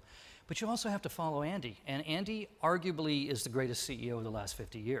Intel, but you also have to follow Andy. And Andy arguably is the greatest CEO of the last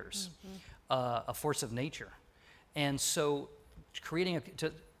 50 years, a force of nature. And so creating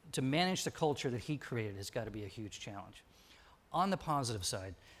to manage the culture that he created has got to be a huge challenge. On the positive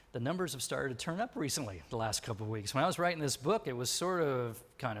side, the numbers have started to turn up recently, the last couple of weeks. When I was writing this book, it was sort of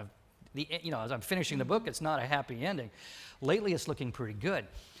kind of, you know, as I'm finishing the book, it's not a happy ending. Lately, it's looking pretty good.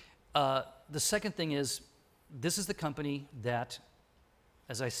 The second thing is, this is the company that,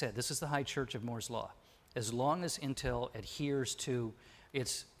 as I said, this is the high church of Moore's Law. As long as Intel adheres to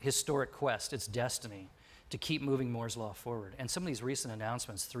its historic quest, its destiny, to keep moving Moore's Law forward. And some of these recent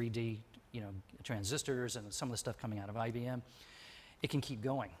announcements, 3D, you know, transistors and some of the stuff coming out of IBM, it can keep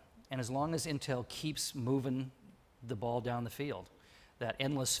going. And as long as Intel keeps moving the ball down the field, that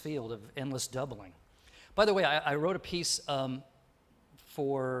endless field of endless doubling. By the way, I wrote a piece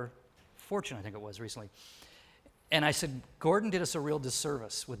for Fortune, I think it was, recently. And I said, Gordon did us a real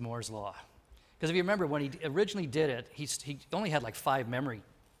disservice with Moore's Law. Because if you remember, when he originally did it, he only had like 5 memory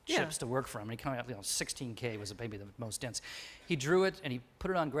chips to work from. And he kind of, you know, 16K was maybe the most dense. He drew it, and he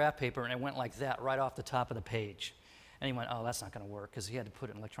put it on graph paper, and it went like that right off the top of the page. And he went, oh, that's not going to work, because he had to put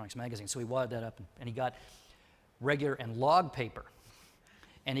it in Electronics Magazine. So he wadded that up, and he got regular and log paper.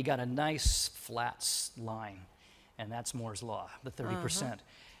 And he got a nice flat line. And that's Moore's Law, the 30%.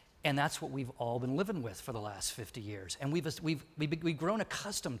 And that's what we've all been living with for the last 50 years. And we've grown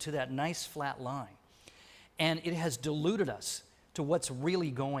accustomed to that nice flat line. And it has diluted us to what's really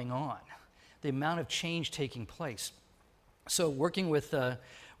going on, the amount of change taking place. So working with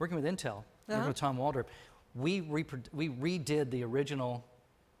Intel, working with Tom Waldrop, we redid the original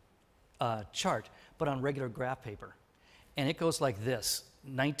chart, but on regular graph paper. And it goes like this,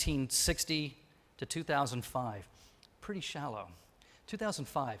 1960 to 2005, pretty shallow.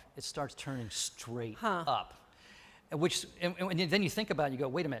 2005, it starts turning straight up. And then you think about it, you go,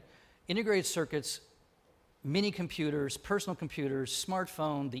 wait a minute, integrated circuits, mini computers, personal computers,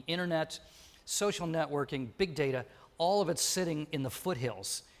 smartphone, the internet, social networking, big data, all of it sitting in the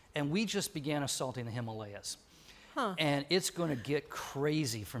foothills. And we just began assaulting the Himalayas. And it's going to get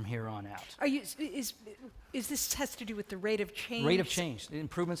crazy from here on out. Is this has to do with the rate of change? Rate of change, the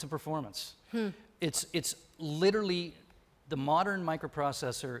improvements in performance. It's literally, the modern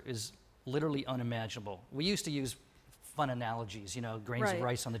microprocessor is literally unimaginable. We used to use fun analogies, you know, grains of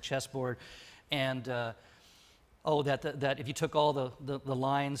rice on the chessboard, and that if you took all the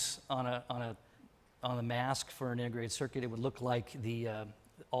lines on a mask for an integrated circuit, it would look like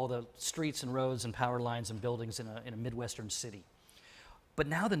all the streets and roads and power lines and buildings in a Midwestern city. But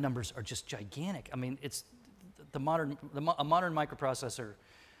now the numbers are just gigantic. I mean, it's a modern microprocessor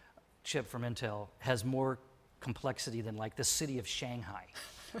chip from Intel has more complexity than like the city of Shanghai.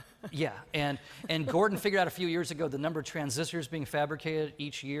 Yeah, and Gordon figured out a few years ago the number of transistors being fabricated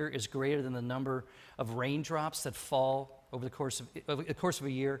each year is greater than the number of raindrops that fall over the course of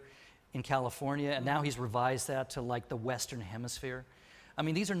a year in California, and now he's revised that to like the Western Hemisphere. I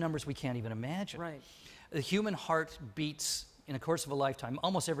mean, these are numbers we can't even imagine. Right. The human heart beats in the course of a lifetime,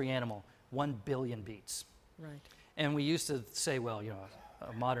 almost every animal, 1 billion beats. Right. And we used to say, well, you know,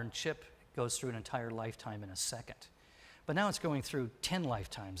 a modern chip goes through an entire lifetime in a second. But now it's going through 10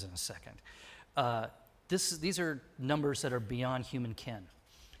 lifetimes in a second. These are numbers that are beyond human ken.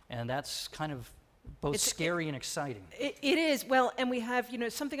 And that's kind of both scary and exciting. It is. Well, and we have, you know,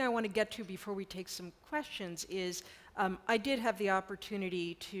 something I want to get to before we take some questions is I did have the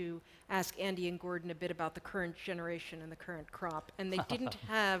opportunity to ask Andy and Gordon a bit about the current generation and the current crop, and they didn't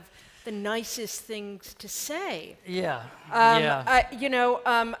have the nicest things to say. Yeah.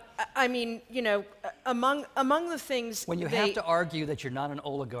 I mean, you know, among the things when you have to argue that you're not an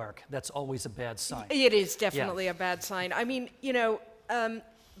oligarch, that's always a bad sign. It is definitely a bad sign. I mean, you know,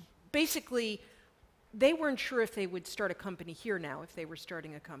 basically, they weren't sure if they would start a company here now, if they were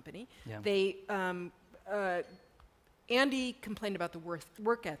starting a company. Yeah. They, Andy complained about the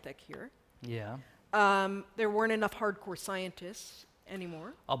work ethic here. Yeah. There weren't enough hardcore scientists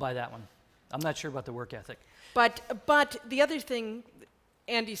anymore. I'll buy that one. I'm not sure about the work ethic. But the other thing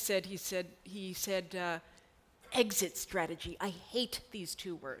Andy said, he said, exit strategy. I hate these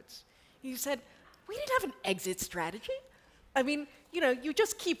two words. He said, we didn't have an exit strategy. I mean, you know, you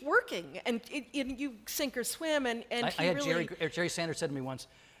just keep working, and you sink or swim, and I had Jerry Sanders said to me once,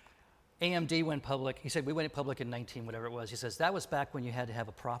 AMD went public. He said, we went public in 19, whatever it was. He says, that was back when you had to have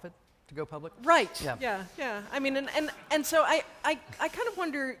a profit to go public. Right, yeah. I mean, and so I kind of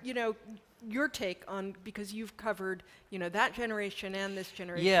wonder, you know, your take on, because you've covered, you know, that generation and this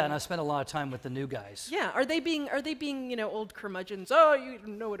generation. Yeah, and I spent a lot of time with the new guys. Yeah, are they being, you know, old curmudgeons? Oh, you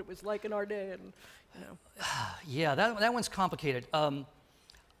didn't know what it was like in our day, and you know. Yeah, that one's complicated. I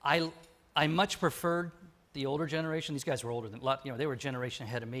much preferred the older generation. These guys were older than, you know, they were a generation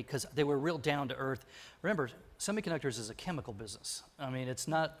ahead of me because they were real down to earth. Remember, semiconductors is a chemical business. I mean, it's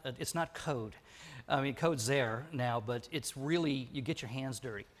not code. I mean, code's there now, but it's really, you get your hands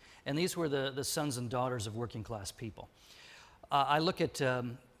dirty. And these were the sons and daughters of working class people. I look at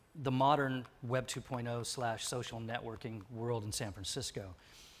the modern Web 2.0 / social networking world in San Francisco,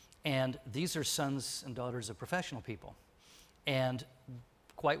 and these are sons and daughters of professional people, and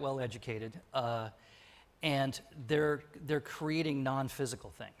quite well educated, and they're creating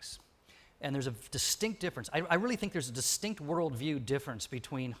non-physical things. And there's a distinct difference. I really think there's a distinct worldview difference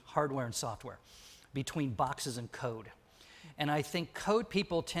between hardware and software, between boxes and code. And I think code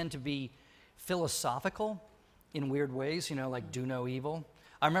people tend to be philosophical in weird ways, you know, like do no evil.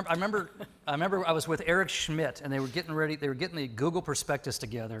 I remember I was with Eric Schmidt, and they were getting the Google prospectus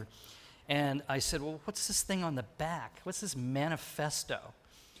together, and I said, well, what's this thing on the back? What's this manifesto?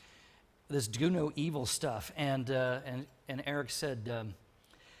 This do no evil stuff. And Eric said,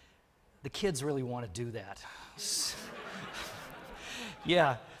 the kids really want to do that.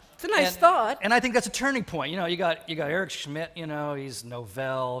 Yeah. It's a nice thought. And I think that's a turning point. You know, you got Eric Schmidt, you know, he's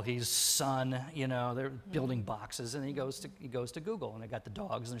Novell, he's Sun, you know, they're building boxes, and he goes to Google, and they got the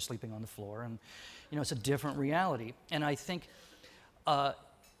dogs, and they're sleeping on the floor, and, you know, it's a different reality. And I think the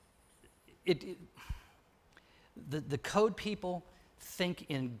code people think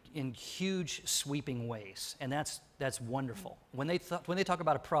in huge sweeping ways, and that's wonderful. When they talk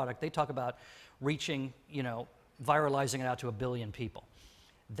about a product, they talk about reaching, you know, viralizing it out to 1 billion people.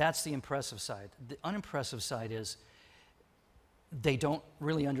 That's the impressive side. The unimpressive side is they don't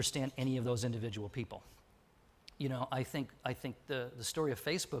really understand any of those individual people. You know, I think the story of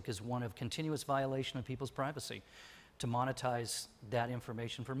Facebook is one of continuous violation of people's privacy to monetize that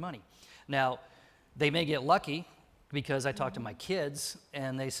information for money. Now, they may get lucky because I talk to my kids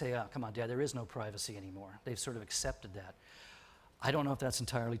and they say, oh, come on, Dad, there is no privacy anymore. They've sort of accepted that. I don't know if that's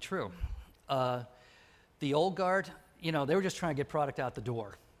entirely true. The old guard, you know, they were just trying to get product out the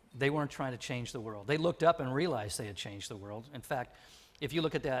door. They weren't trying to change the world. They looked up and realized they had changed the world. In fact, if you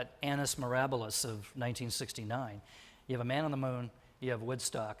look at that Annus Mirabilis of 1969, you have a man on the moon, you have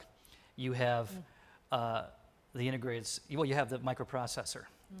Woodstock, you have the integrated, well, you have the microprocessor.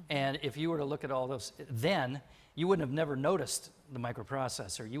 And if you were to look at all those, then you wouldn't have never noticed the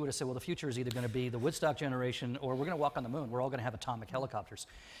microprocessor. You would have said, well, the future is either going to be the Woodstock generation or we're going to walk on the moon. We're all going to have atomic helicopters.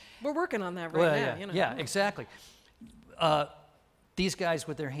 We're working on that right now. Yeah, you know. Yeah, exactly. These guys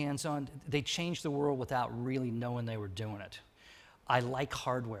with their hands on, they changed the world without really knowing they were doing it. I like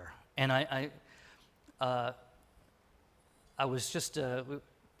hardware. And I was just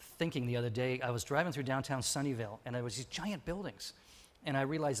thinking the other day, I was driving through downtown Sunnyvale, and there was these giant buildings. And I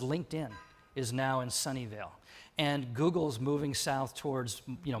realized LinkedIn is now in Sunnyvale. And Google's moving south towards,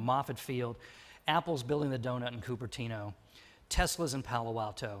 you know, Moffett Field. Apple's building the donut in Cupertino. Tesla's in Palo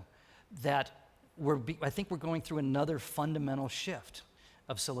Alto. That I think we're going through another fundamental shift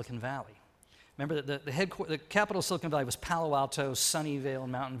of Silicon Valley. Remember that the capital of Silicon Valley was Palo Alto, Sunnyvale,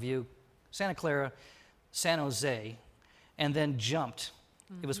 Mountain View, Santa Clara, San Jose, and then jumped.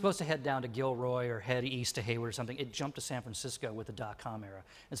 It was supposed to head down to Gilroy or head east to Hayward or something. It jumped to San Francisco with the dot-com era.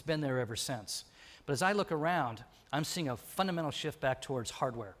 It's been there ever since. But as I look around, I'm seeing a fundamental shift back towards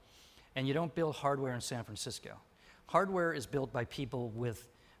hardware. And you don't build hardware in San Francisco. Hardware is built by people with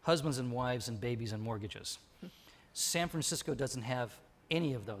husbands and wives and babies and mortgages. San Francisco doesn't have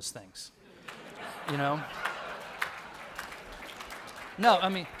any of those things, you know? No, I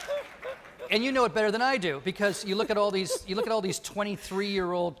mean, and you know it better than I do, because you look at all these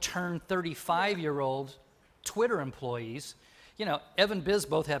 23-year-old turned 35-year-old Twitter employees. You know, Ev and Biz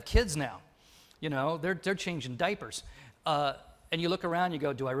both have kids now. You know, they're changing diapers. And you look around, you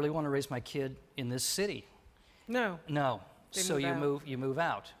go, do I really want to raise my kid in this city? No. No. So you move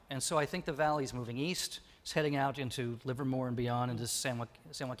out. And so I think the valley's moving east. It's heading out into Livermore and beyond into San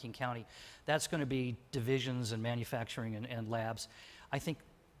Joaquin County. That's going to be divisions and manufacturing and labs. I think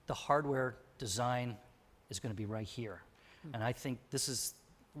the hardware design is going to be right here. And I think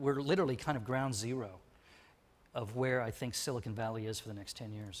we're literally kind of ground zero of where I think Silicon Valley is for the next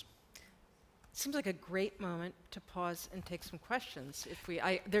 10 years. Seems like a great moment to pause and take some questions.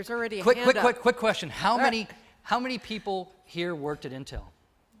 There's already a hand up. Quick question. How many people here worked at Intel?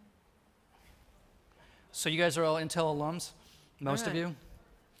 So you guys are all Intel alums? Most of you?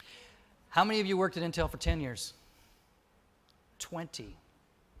 How many of you worked at Intel for 10 years? 20.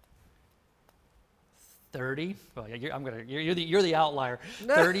 30? Well, you're the outlier.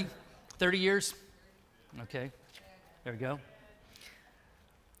 30? 30 years? Okay. There we go.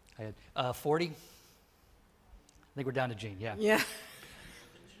 I had 40? I think we're down to Gene, yeah. Yeah.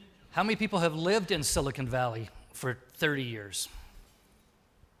 How many people have lived in Silicon Valley for 30 years?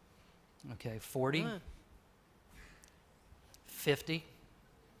 Okay, 40? 50?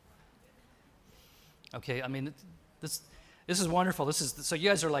 Okay, I mean, this is wonderful. So you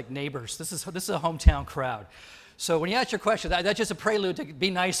guys are like neighbors. This is a hometown crowd. So when you ask your question, that's just a prelude to be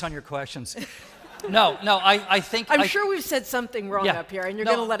nice on your questions. No, I think... I'm sure we've said something wrong up here, and you're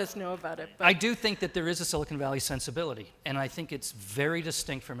going to let us know about it. But I do think that there is a Silicon Valley sensibility, and I think it's very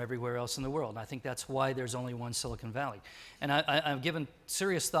distinct from everywhere else in the world. And I think that's why there's only one Silicon Valley. And I've given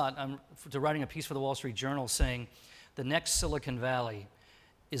serious thought to writing a piece for the Wall Street Journal saying the next Silicon Valley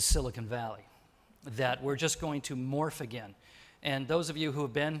is Silicon Valley, that we're just going to morph again. And those of you who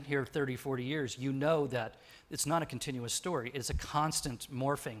have been here 30, 40 years, you know that it's not a continuous story. It's a constant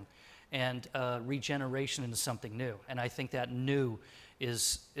morphing and regeneration into something new. And I think that new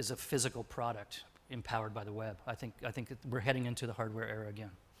is a physical product empowered by the web. I think we're heading into the hardware era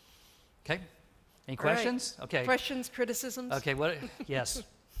again. Okay? Any questions? Right. Okay. Questions, criticisms? Okay, what? Yes.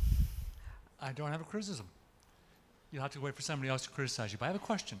 I don't have a criticism. You'll have to wait for somebody else to criticize you. But I have a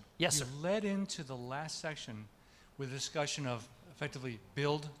question. Yes, sir. You led into the last section with a discussion of effectively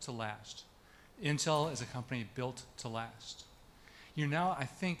build to last. Intel is a company built to last. You're now, I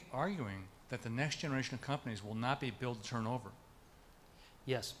think, arguing that the next generation of companies will not be built to turn over.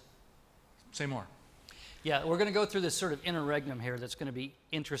 Yes. Say more. Yeah, we're going to go through this sort of interregnum here that's going to be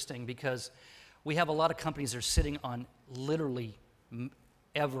interesting because we have a lot of companies that are sitting on literally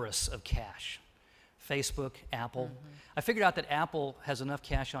Everests of cash. Facebook, Apple. I figured out that Apple has enough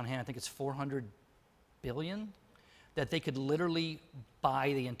cash on hand, I think it's $400 billion, that they could literally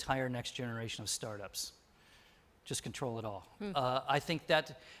buy the entire next generation of startups. Just control it all. I think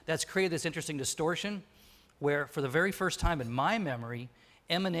that's created this interesting distortion where for the very first time in my memory,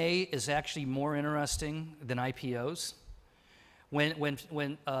 M&A is actually more interesting than IPOs. When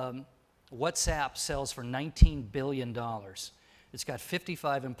WhatsApp sells for $19 billion, it's got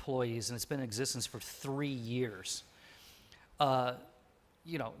 55 employees and it's been in existence for 3 years.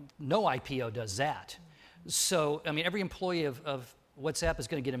 You know, no IPO does that. So, I mean, every employee of WhatsApp is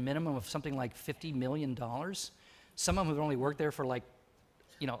going to get a minimum of something like $50 million. Some of them have only worked there for like,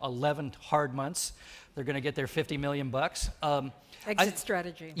 11 hard months. They're going to get their 50 million bucks. Exit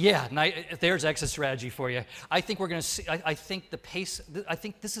strategy. Yeah, there's exit strategy for you. I think we're going to see, I think the pace, I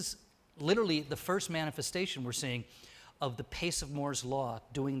think this is literally the first manifestation we're seeing of the pace of Moore's law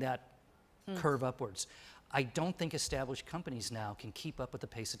doing that curve upwards. I don't think established companies now can keep up with the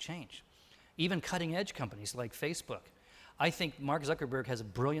pace of change. Even cutting edge companies like Facebook. I think Mark Zuckerberg has a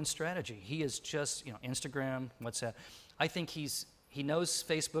brilliant strategy. He is just, Instagram, WhatsApp. I think he knows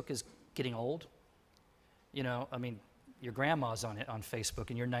Facebook is getting old. I mean, your grandma's on Facebook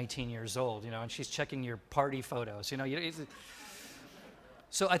and you're 19 years old, and she's checking your party photos,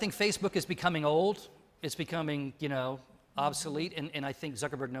 So I think Facebook is becoming old. It's becoming, obsolete, and I think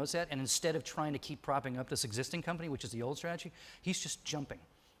Zuckerberg knows that. And instead of trying to keep propping up this existing company, which is the old strategy, he's just jumping.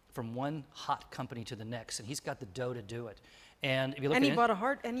 from one hot company to the next, and he's got the dough to do it. And if you look And at he bought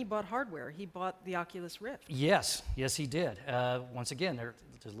he bought hardware. He bought the Oculus Rift. Yes, yes, he did. Once again, there's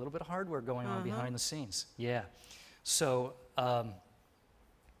a little bit of hardware going on behind the scenes. Yeah. So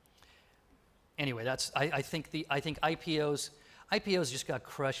anyway, I think IPOs just got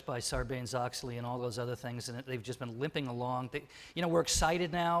crushed by Sarbanes-Oxley and all those other things, and they've just been limping along. We're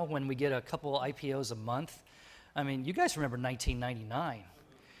excited now when we get a couple IPOs a month. I mean, you guys remember 1999?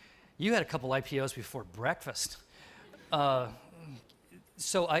 You had a couple IPOs before breakfast. So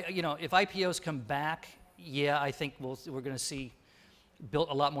if IPOs come back, yeah, I think we're going to see a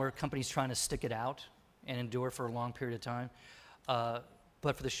lot more companies trying to stick it out and endure for a long period of time.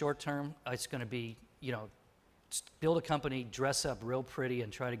 But for the short term, it's going to be, build a company, dress up real pretty,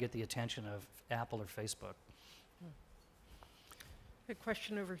 and try to get the attention of Apple or Facebook. A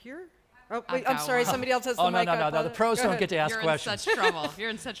question over here. Oh, wait, I'm sorry, somebody else has the mic. No, the pros don't get to ask questions. You're in such trouble. You're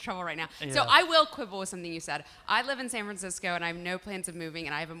in such trouble right now. Yeah. So I will quibble with something you said. I live in San Francisco, and I have no plans of moving,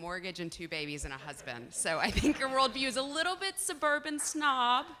 and I have a mortgage and 2 babies and a husband. So I think your worldview is a little bit suburban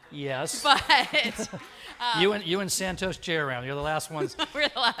snob. Yes. But you and Santos Jairam, you're the last ones. we're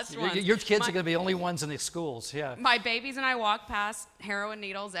the last ones. Your kids are going to be the only ones in the schools, yeah. My babies and I walk past heroin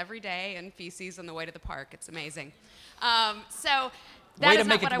needles every day and feces on the way to the park. It's amazing. Way to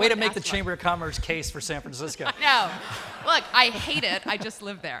make the Chamber of Commerce case for San Francisco. No, look, I hate it. I just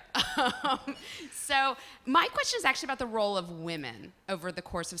live there. So my question is actually about the role of women over the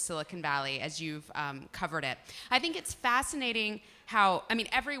course of Silicon Valley as you've covered it. I think it's fascinating how,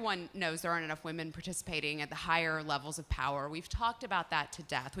 everyone knows there aren't enough women participating at the higher levels of power. We've talked about that to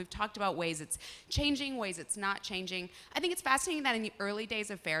death. We've talked about ways it's changing, ways it's not changing. I think it's fascinating that in the early days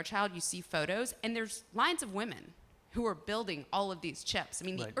of Fairchild, you see photos and there's lines of women who are building all of these chips.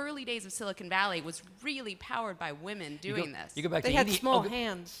 The early days of Silicon Valley was really powered by women doing this. You go back they to had small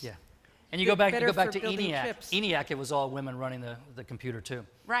hands. Yeah. And you go back to ENIAC. Chips. ENIAC, it was all women running the computer too.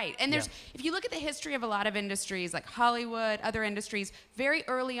 Right, and if you look at the history of a lot of industries like Hollywood, other industries, very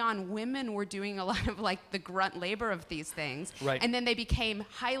early on, women were doing a lot of the grunt labor of these things. Right. And then they became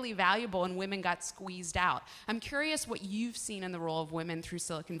highly valuable and women got squeezed out. I'm curious what you've seen in the role of women through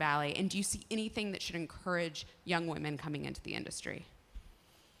Silicon Valley, and do you see anything that should encourage young women coming into the industry?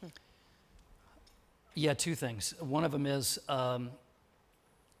 Yeah, 2 things. One of them is, I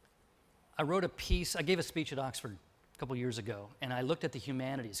wrote a piece, I gave a speech at Oxford a couple years ago, and I looked at the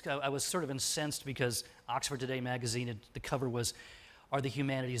humanities. I was sort of incensed because Oxford Today magazine, the cover was, "Are the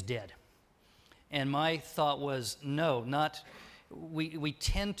humanities dead?" And my thought was, no, not, we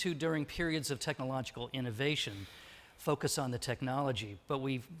tend to, during periods of technological innovation, focus on the technology, but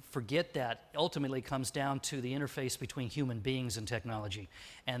we forget that ultimately comes down to the interface between human beings and technology,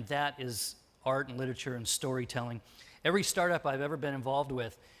 and that is art and literature and storytelling. Every startup I've ever been involved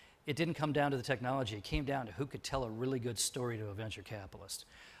with, it didn't come down to the technology. It came down to who could tell a really good story to a venture capitalist.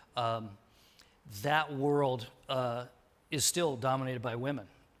 That world is still dominated by women.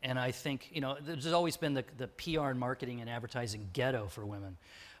 And I think, there's always been the PR and marketing and advertising ghetto for women.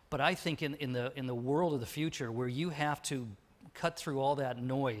 But I think in the world of the future, where you have to cut through all that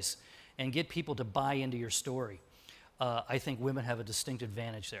noise and get people to buy into your story, I think women have a distinct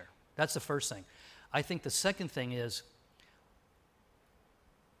advantage there. That's the first thing. I think the second thing is,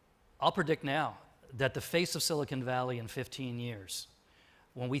 I'll predict now that the face of Silicon Valley in 15 years,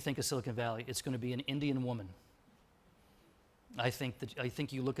 when we think of Silicon Valley, it's going to be an Indian woman. I think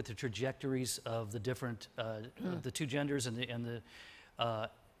you look at the trajectories of the different, the 2 genders and the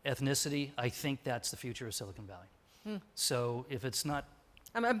ethnicity. I think that's the future of Silicon Valley. So if it's not,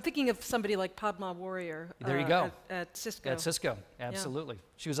 I'm thinking of somebody like Padma Warrior. There you go. At Cisco. At Cisco, absolutely. Yeah.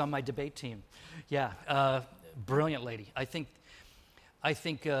 She was on my debate team. Yeah, brilliant lady. I think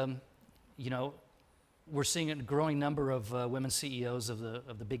we're seeing a growing number of women CEOs of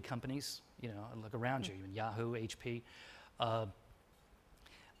the big companies. Look around you, even Yahoo, HP.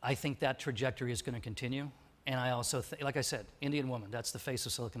 I think that trajectory is going to continue. And I also think, like I said, Indian woman, that's the face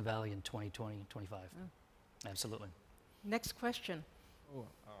of Silicon Valley in 2020, 25. Absolutely. Next question.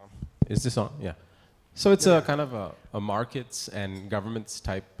 Is this on? Yeah. So it's a kind of a markets and governments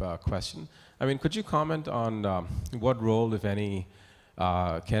type question. Could you comment on what role, if any,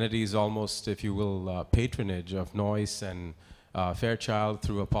 Kennedy's almost, if you will, patronage of Noyce and Fairchild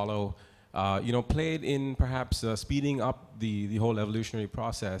through Apollo, played in perhaps speeding up the whole evolutionary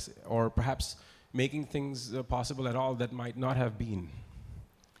process, or perhaps making things possible at all that might not have been?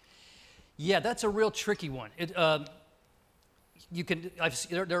 Yeah, that's a real tricky one. There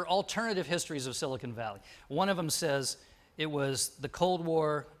are alternative histories of Silicon Valley. One of them says it was the Cold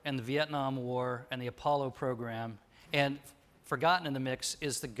War and the Vietnam War and the Apollo program, and forgotten in the mix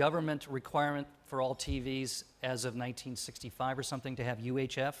is the government requirement for all TVs as of 1965 or something to have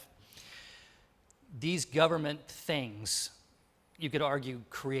UHF. These government things, you could argue,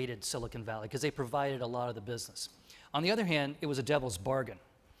 created Silicon Valley because they provided a lot of the business. On the other hand, it was a devil's bargain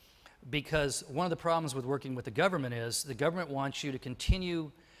because one of the problems with working with the government is the government wants you to continue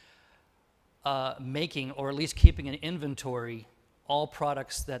making, or at least keeping an inventory, all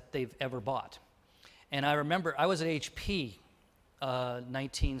products that they've ever bought. And I remember I was at HP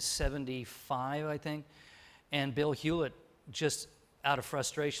 1975, I think, and Bill Hewlett, just out of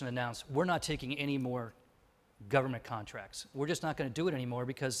frustration, announced, we're not taking any more government contracts. We're just not going to do it anymore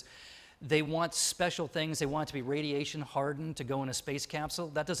because they want special things. They want it to be radiation hardened to go in a space capsule.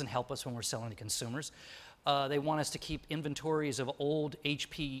 That doesn't help us when we're selling to consumers. They want us to keep inventories of old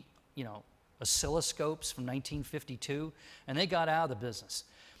HP, oscilloscopes from 1952, and they got out of the business.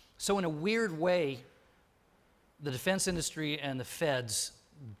 So in a weird way, the defense industry and the feds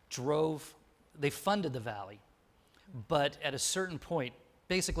they funded the Valley, but at a certain point,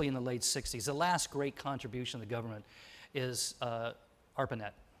 basically in the late 60s, the last great contribution of the government is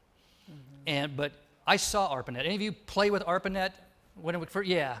ARPANET. But I saw ARPANET. Any of you play with ARPANET?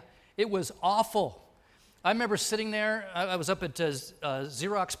 Yeah, it was awful. I remember sitting there, I was up at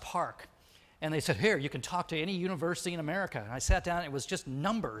Xerox PARC, and they said, here, you can talk to any university in America. And I sat down, it was just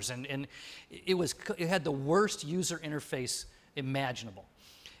numbers, and it had the worst user interface imaginable.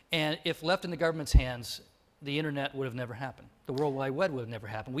 And if left in the government's hands, the internet would have never happened. The World Wide Web would have never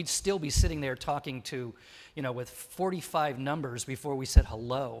happened. We'd still be sitting there talking to, with 45 numbers before we said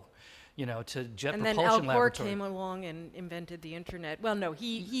hello, to Jet and Propulsion Laboratory. And then Al Gore came along and invented the internet. Well, no,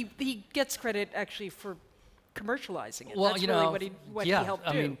 he gets credit actually for commercializing it. Well, that's really what he helped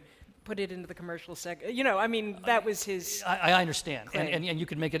do. mean, put it into the commercial sector. That was his. I understand, and you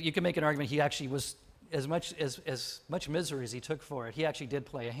can make an argument. He actually was as much misery as he took for it. He actually did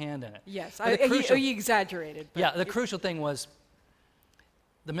play a hand in it. Yes, he exaggerated. But yeah, the crucial thing was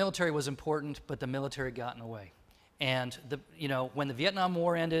the military was important, but the military got in the way. And when the Vietnam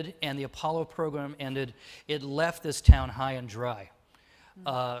War ended and the Apollo program ended, it left this town high and dry.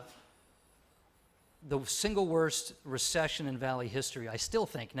 The single worst recession in Valley history, I still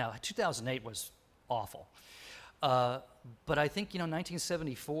think. Now, 2008 was awful. But I think,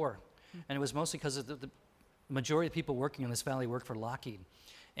 1974, and it was mostly because of the majority of people working in this valley worked for Lockheed.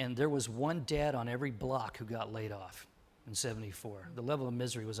 And there was one dad on every block who got laid off in 74. The level of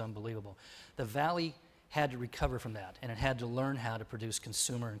misery was unbelievable. The valley had to recover from that, and it had to learn how to produce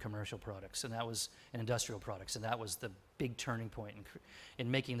consumer and commercial products, and industrial products, and that was the big turning point in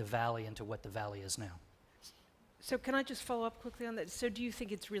making the valley into what the valley is now. So can I just follow up quickly on that? So do you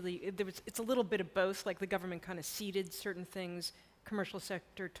think it's really, it's a little bit of both, like the government kind of seeded certain things, commercial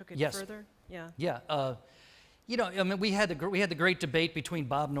sector took it further? Yeah. Yeah. We had the great debate between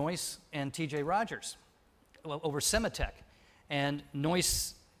Bob Noyce and T.J. Rogers over Semitech, and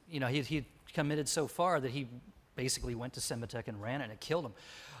Noyce, he committed so far that he basically went to Semitech and ran it, and it killed him.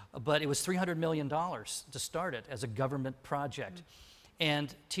 But it was $300 million to start it as a government project.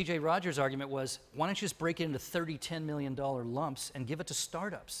 And T.J. Rogers' argument was, why don't you just break it into $10 million lumps and give it to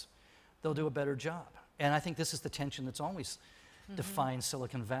startups? They'll do a better job. And I think this is the tension that's always defined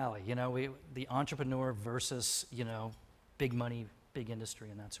Silicon Valley. The entrepreneur versus, big money, big industry,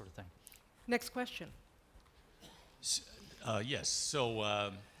 and that sort of thing. Next question. Yes.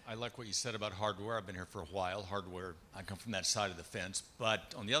 So I like what you said about hardware. I've been here for a while. Hardware, I come from that side of the fence.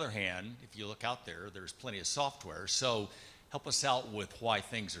 But on the other hand, if you look out there, there's plenty of software. So help us out with why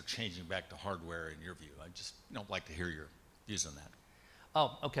things are changing back to hardware in your view. I just like to hear your views on that.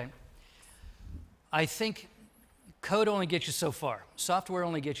 Oh, okay. I think code only gets you so far. Software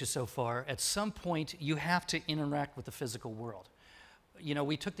only gets you so far. At some point, you have to interact with the physical world.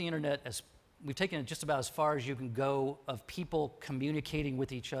 We took the internet we've taken it just about as far as you can go of people communicating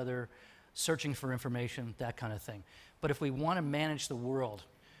with each other, searching for information, that kind of thing. But if we want to manage the world,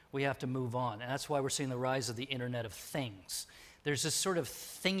 we have to move on. And that's why we're seeing the rise of the Internet of Things. There's this sort of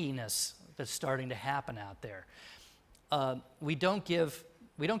thinginess that's starting to happen out there. We don't give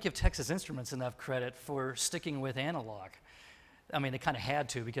Texas Instruments enough credit for sticking with analog. I mean, they kind of had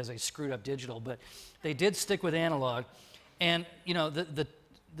to because they screwed up digital, but they did stick with analog. And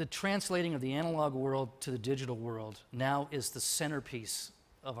the translating of the analog world to the digital world now is the centerpiece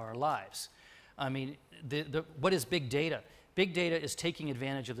of our lives. I mean, what is big data? Big data is taking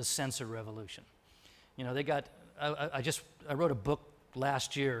advantage of the sensor revolution. I wrote a book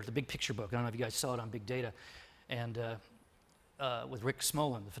last year, the big picture book. I don't know if you guys saw it on big data, and with Rick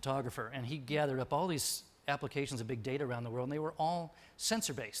Smolin, the photographer, and he gathered up all these applications of big data around the world, and they were all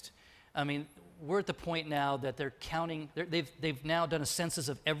sensor-based. I mean, we're at the point now that they're counting, they've now done a census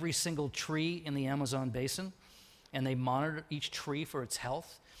of every single tree in the Amazon basin, and they monitor each tree for its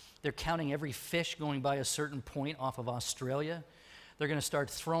health. They're counting every fish going by a certain point off of Australia. They're going to start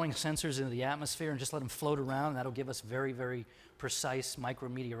throwing sensors into the atmosphere and just let them float around, and that'll give us very, very precise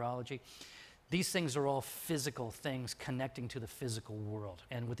micrometeorology. These things are all physical things connecting to the physical world.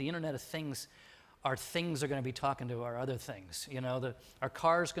 And with the Internet of Things, our things are going to be talking to our other things. You know, our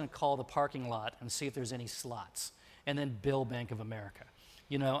car's going to call the parking lot and see if there's any slots, and then bill Bank of America.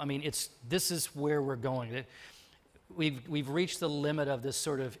 You know, I mean, this is where we're going. We've reached the limit of this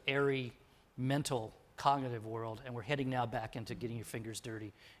sort of airy mental cognitive world, and we're heading now back into getting your fingers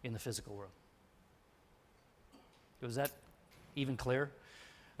dirty in the physical world. Was that even clear?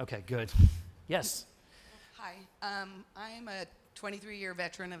 Okay, good. Yes? Hi, I'm a 23-year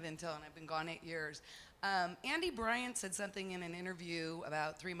veteran of Intel, and I've been gone 8 years. Andy Bryant said something in an interview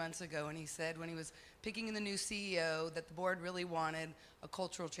about 3 months ago, and he said when he was picking the new CEO that the board really wanted a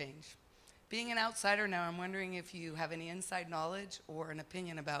cultural change. Being an outsider now, I'm wondering if you have any inside knowledge or an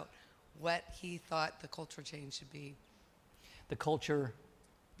opinion about what he thought the cultural change should be. The culture?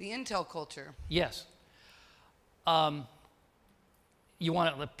 The Intel culture. Yes. You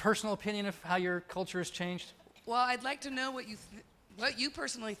want a personal opinion of how your culture has changed? Well, I'd like to know what you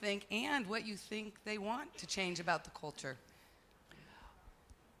personally think and what you think they want to change about the culture.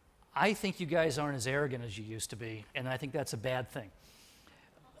 I think you guys aren't as arrogant as you used to be, and I think that's a bad thing.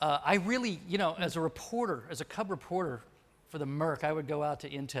 I really, you know, as a reporter, as a cub reporter for the Merc, I would go out to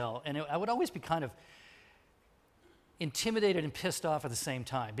Intel, and I would always be kind of intimidated and pissed off at the same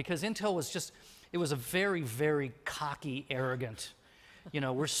time, because Intel was just, it was a very, very cocky, arrogant, you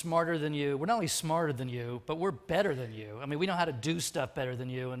know, we're smarter than you. We're not only smarter than you, but we're better than you. I mean, we know how to do stuff better than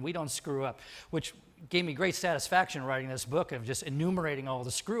you, and we don't screw up, which gave me great satisfaction writing this book of just enumerating all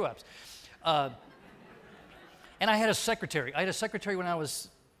the screw-ups. And I had a secretary. I had a secretary when I was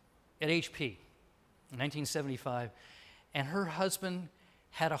at HP in 1975, and her husband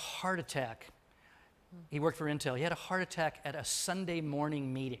had a heart attack. He worked for Intel. He had a heart attack at a Sunday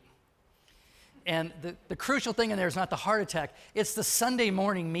morning meeting. And the crucial thing in there is not the heart attack, it's the Sunday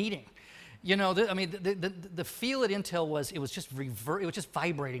morning meeting. You know, the feel at Intel was, it was just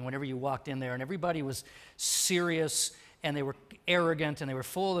vibrating whenever you walked in there, and everybody was serious, and they were arrogant, and they were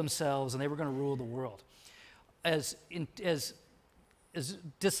full of themselves, and they were going to rule the world. As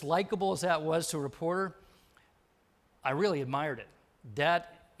dislikable as that was to a reporter, I really admired it.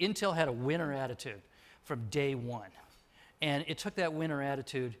 That Intel had a winner attitude from day one, and it took that winner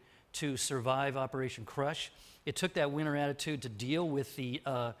attitude to survive Operation Crush. It took that winner attitude to deal with the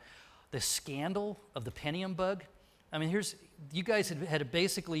scandal of the Pentium bug. I mean, you guys had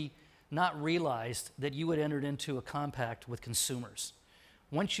basically not realized that you had entered into a compact with consumers.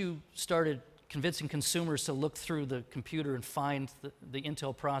 Once you started convincing consumers to look through the computer and find the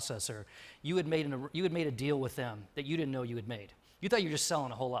Intel processor, you had made a deal with them that you didn't know you had made. You thought you were just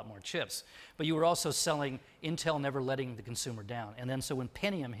selling a whole lot more chips, but you were also selling Intel never letting the consumer down. And then so when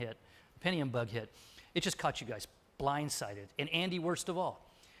Pentium bug hit, it just caught you guys blindsided. And Andy, worst of all.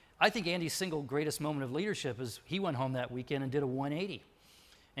 I think Andy's single greatest moment of leadership is he went home that weekend and did a 180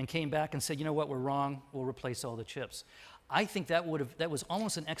 and came back and said, you know what, we're wrong, we'll replace all the chips. I think that was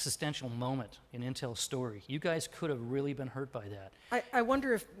almost an existential moment in Intel's story. You guys could have really been hurt by that. I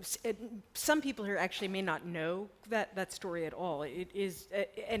wonder if some people here actually may not know that story at all. It is,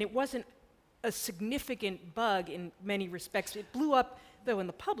 and it wasn't a significant bug in many respects. It blew up, though, in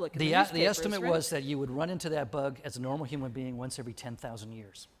the public. The estimate was that you would run into that bug as a normal human being once every 10,000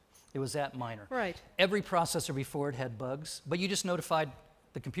 years. It was that minor. Right. Every processor before it had bugs, but you just notified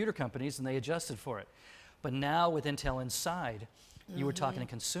the computer companies and they adjusted for it. But now with Intel Inside, you were talking to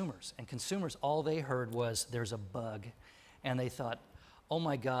consumers, and consumers, all they heard was there's a bug, and they thought, oh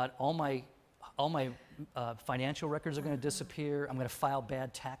my God, all my financial records are going to disappear. I'm going to file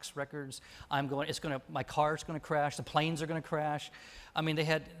bad tax records. My car's going to crash. The planes are going to crash. I mean, they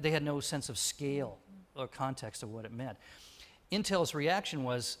had no sense of scale or context of what it meant. Intel's reaction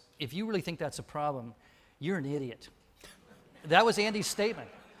was, if you really think that's a problem, you're an idiot. That was Andy's statement.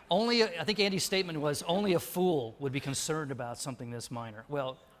 I think Andy's statement was, only a fool would be concerned about something this minor.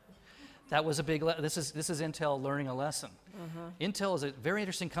 Well, that was a big, this is Intel learning a lesson. Intel is a very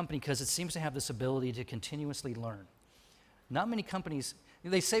interesting company because it seems to have this ability to continuously learn. Not many companies,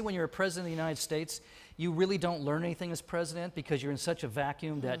 they say when you're a president of the United States, you really don't learn anything as president because you're in such a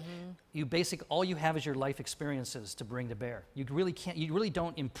vacuum that all you have is your life experiences to bring to bear. You really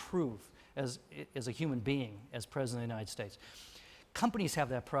don't improve as a human being as president of the United States. Companies have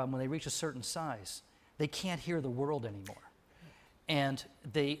that problem when they reach a certain size. They can't hear the world anymore. And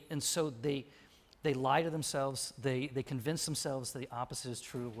so they lie to themselves, they convince themselves that the opposite is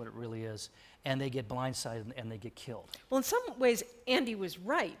true of what it really is, and they get blindsided and they get killed. Well, in some ways, Andy was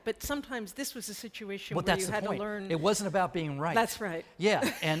right, but sometimes this was a situation where you had to learn. It wasn't about being right. That's right. Yeah,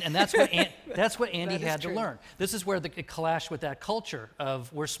 and that's what that's what Andy That is had to true. learn. This is where it clashed with that culture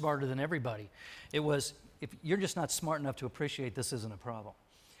of we're smarter than everybody. It was, if you're just not smart enough to appreciate this isn't a problem.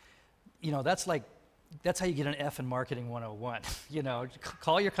 You know, that's how you get an F in Marketing 101. You know,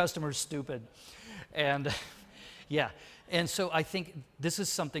 call your customers stupid. And yeah, and so I think this is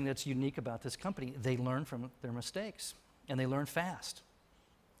something that's unique about this company. They learn from their mistakes, and they learn fast.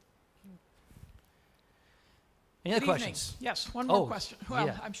 Any other Good questions? evening. Yes, one more Oh, question. Well,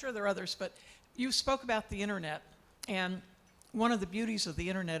 yeah. I'm sure there are others, but you spoke about the internet, and one of the beauties of the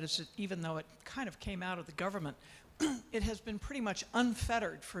internet is that even though it kind of came out of the government, it has been pretty much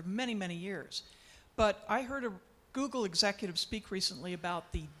unfettered for many, many years. But I heard a Google executive speak recently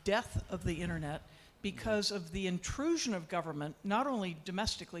about the death of the internet because of the intrusion of government, not only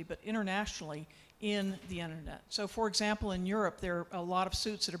domestically but internationally, in the internet. So for example, in Europe, there are a lot of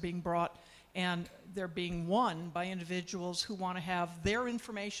suits that are being brought, and they're being won by individuals who want to have their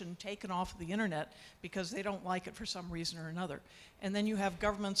information taken off of the internet because they don't like it for some reason or another. And then you have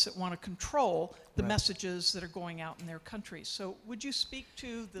governments that want to control the messages that are going out in their countries. So would you speak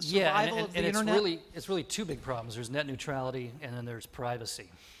to the survival of the internet? It's really two big problems. There's net neutrality, and then there's privacy.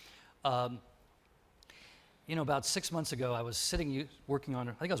 You know, about 6 months ago, I was working on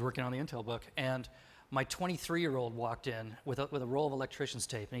the Intel book, and my 23-year-old walked in with a roll of electrician's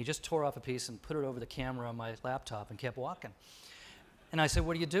tape, and he just tore off a piece and put it over the camera on my laptop and kept walking. And I said,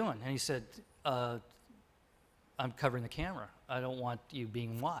 "What are you doing?" And he said, "I'm covering the camera. I don't want you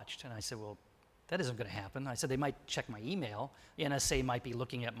being watched." And I said, "Well, that isn't going to happen." I said, "They might check my email. The NSA might be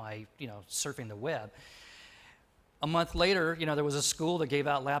looking at my, surfing the web." A month later, there was a school that gave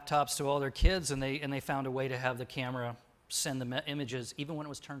out laptops to all their kids, and they found a way to have the camera send the images even when it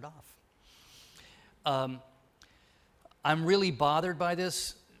was turned off. I'm really bothered by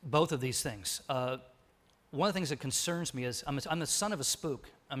this, both of these things. One of the things that concerns me is I'm the son of a spook.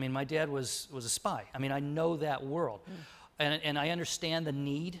 I mean, my dad was a spy. I mean, I know that world. And I understand the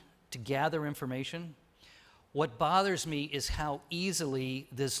need to gather information. What bothers me is how easily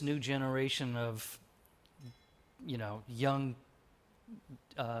this new generation of young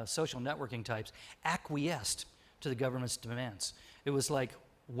social networking types acquiesced to the government's demands. It was like,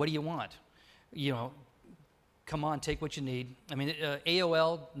 what do you want? Come on, take what you need. I mean,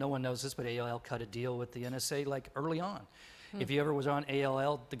 AOL, no one knows this, but AOL cut a deal with the NSA like early on. If you ever was on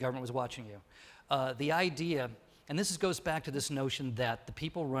AOL, the government was watching you. The idea, and this goes back to this notion that the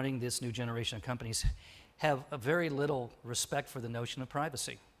people running this new generation of companies have a very little respect for the notion of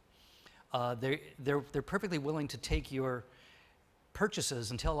privacy. They're perfectly willing to take your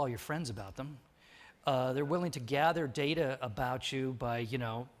purchases and tell all your friends about them. They're willing to gather data about you by,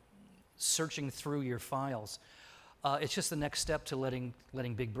 searching through your files. It's just the next step to letting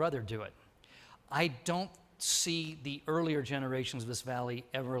Big Brother do it. I don't see the earlier generations of this valley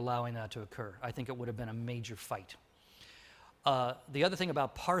ever allowing that to occur. I think it would have been a major fight. The other thing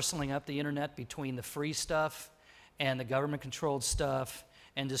about parceling up the internet between the free stuff and the government-controlled stuff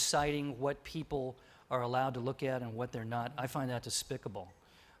and deciding what people are allowed to look at and what they're not, I find that despicable.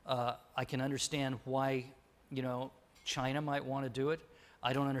 I can understand why, China might want to do it.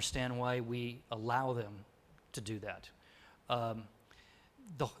 I don't understand why we allow them to do that.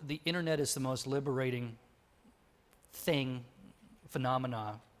 The internet is the most liberating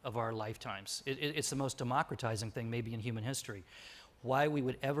phenomena of our lifetimes. It's the most democratizing thing maybe in human history. Why we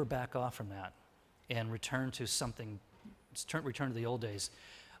would ever back off from that and return to return to the old days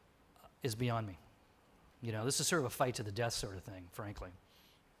is beyond me. This is sort of a fight to the death sort of thing, frankly.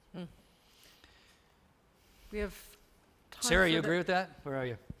 We have time Sarah, for you agree with that? Where are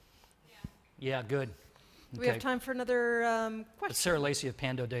you? Yeah, good. We have time for another question. It's Sarah Lacey of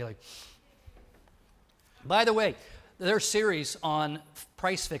Pando Daily. By the way, their series on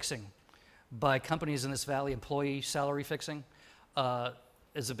price fixing by companies in this valley, employee salary fixing,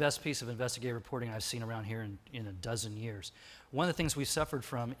 is the best piece of investigative reporting I've seen around here in a dozen years. One of the things we suffered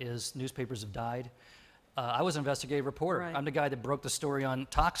from is newspapers have died. I was an investigative reporter. Right. I'm the guy that broke the story on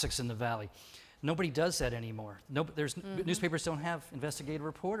toxics in the valley. Nobody does that anymore. Newspapers don't have investigative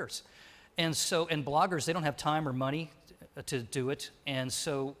reporters. And bloggers, they don't have time or money to do it. And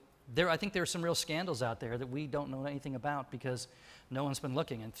so I think there are some real scandals out there that we don't know anything about because no one's been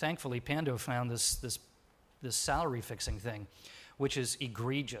looking. And thankfully, Pando found this salary fixing thing which is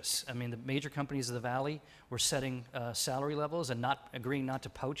egregious. I mean, the major companies of the Valley were setting salary levels and not agreeing not to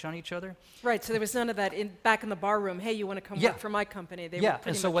poach on each other. Right, so there was none of that back in the bar room, hey, you want to come work for my company? They were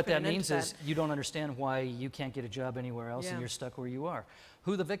and so what that putting an end means to is you don't understand why you can't get a job anywhere else and you're stuck where you are.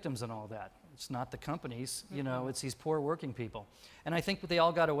 Who are the victims in all that? It's not the companies, you know, it's these poor working people. And I think they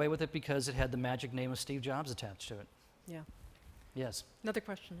all got away with it because it had the magic name of Steve Jobs attached to it. Yeah. Yes. Another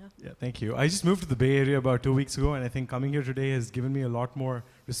question, Yeah, thank you. I just moved to the Bay Area about 2 weeks ago, and I think coming here today has given me a lot more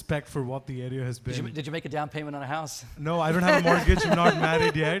respect for what the area has been. Did you make a down payment on a house? No, I don't have a mortgage. I'm not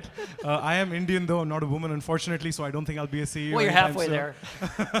married yet. I am Indian, though. I'm not a woman, unfortunately, so I don't think I'll be a CEO. Well, you're halfway soon. there.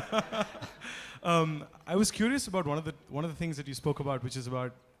 I was curious about one of the things that you spoke about, which is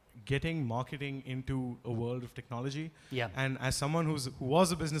about getting marketing into a world of technology. Yeah. And as someone who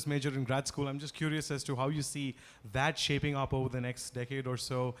was a business major in grad school, I'm just curious as to how you see that shaping up over the next decade or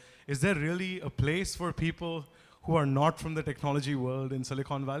so. Is there really a place for people who are not from the technology world in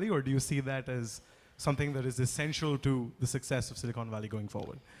Silicon Valley, or do you see that as something that is essential to the success of Silicon Valley going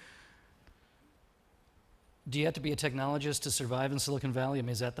forward? Do you have to be a technologist to survive in Silicon Valley? I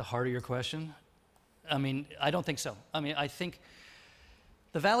mean, is that the heart of your question? I mean, I don't think so. I mean, I think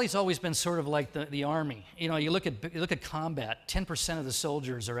the Valley's always been sort of like the Army. You know, you look at combat, 10% of the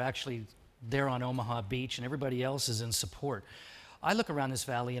soldiers are actually there on Omaha Beach, and everybody else is in support. I look around this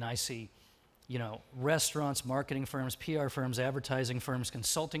Valley and I see, you know, restaurants, marketing firms, PR firms, advertising firms,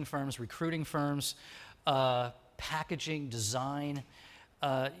 consulting firms, recruiting firms, packaging, design.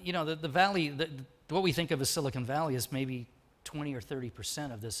 You know, the Valley, what we think of as Silicon Valley is maybe 20 or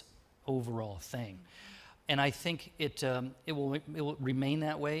 30% of this overall thing. And I think it will remain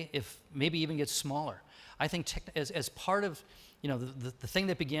that way, if maybe even get smaller. I think as part of, you know, the thing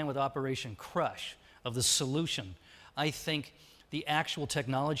that began with Operation Crush, of the solution, I think the actual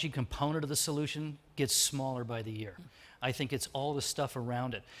technology component of the solution gets smaller by the year. I think it's all the stuff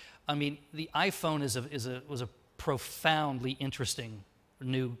around it. I mean, the iPhone was a profoundly interesting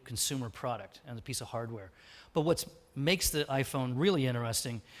new consumer product and a piece of hardware. But what makes the iPhone really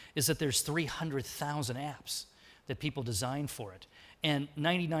interesting is that there's 300,000 apps that people designed for it. And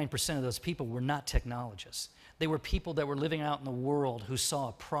 99% of those people were not technologists. They were people that were living out in the world who saw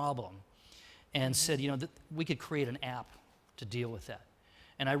a problem and said, you know, we could create an app to deal with that.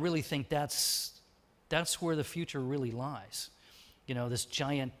 And I really think that's where the future really lies. You know, this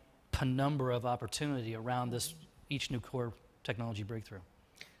giant penumbra of opportunity around each new core technology breakthrough.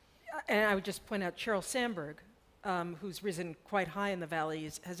 And I would just point out Sheryl Sandberg, who's risen quite high in the Valley,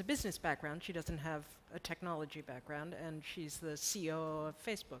 has a business background. She doesn't have a technology background, and she's the CEO of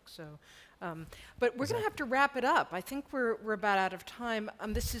Facebook. So, but we're going to have to wrap it up. I think we're about out of time.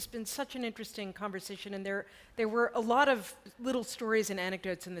 This has been such an interesting conversation, and there were a lot of little stories and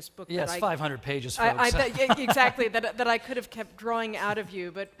anecdotes in this book. Yeah, that it's 500 pages, folks. yeah, exactly, that I could have kept drawing out of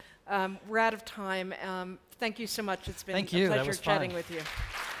you, but we're out of time. Thank you so much. It's been a pleasure chatting with you.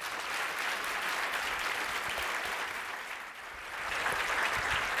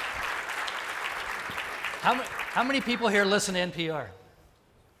 How many people here listen to NPR?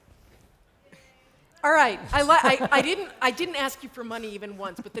 All right, I didn't ask you for money even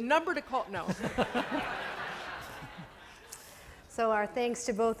once, but the number to call, no. So our thanks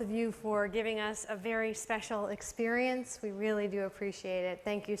to both of you for giving us a very special experience. We really do appreciate it.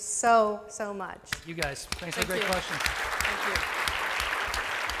 Thank you so, so much. You guys, thanks for a great question. Thank you.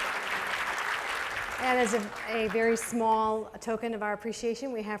 And as a very small token of our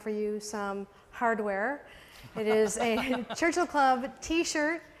appreciation, we have for you some hardware. It is a Churchill Club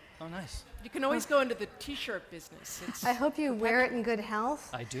t-shirt. Oh, nice. You can always go into the t-shirt business. I hope you wear it in good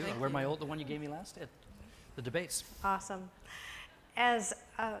health. I do. I wear the one you gave me last at the debates. Awesome. As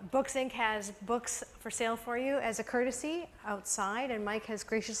Books Inc. has books for sale for you as a courtesy outside, and Mike has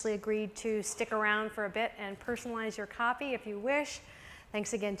graciously agreed to stick around for a bit and personalize your copy if you wish.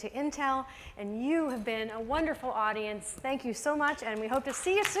 Thanks again to Intel, and you have been a wonderful audience. Thank you so much, and we hope to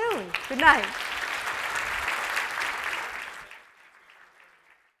see you soon. Good night.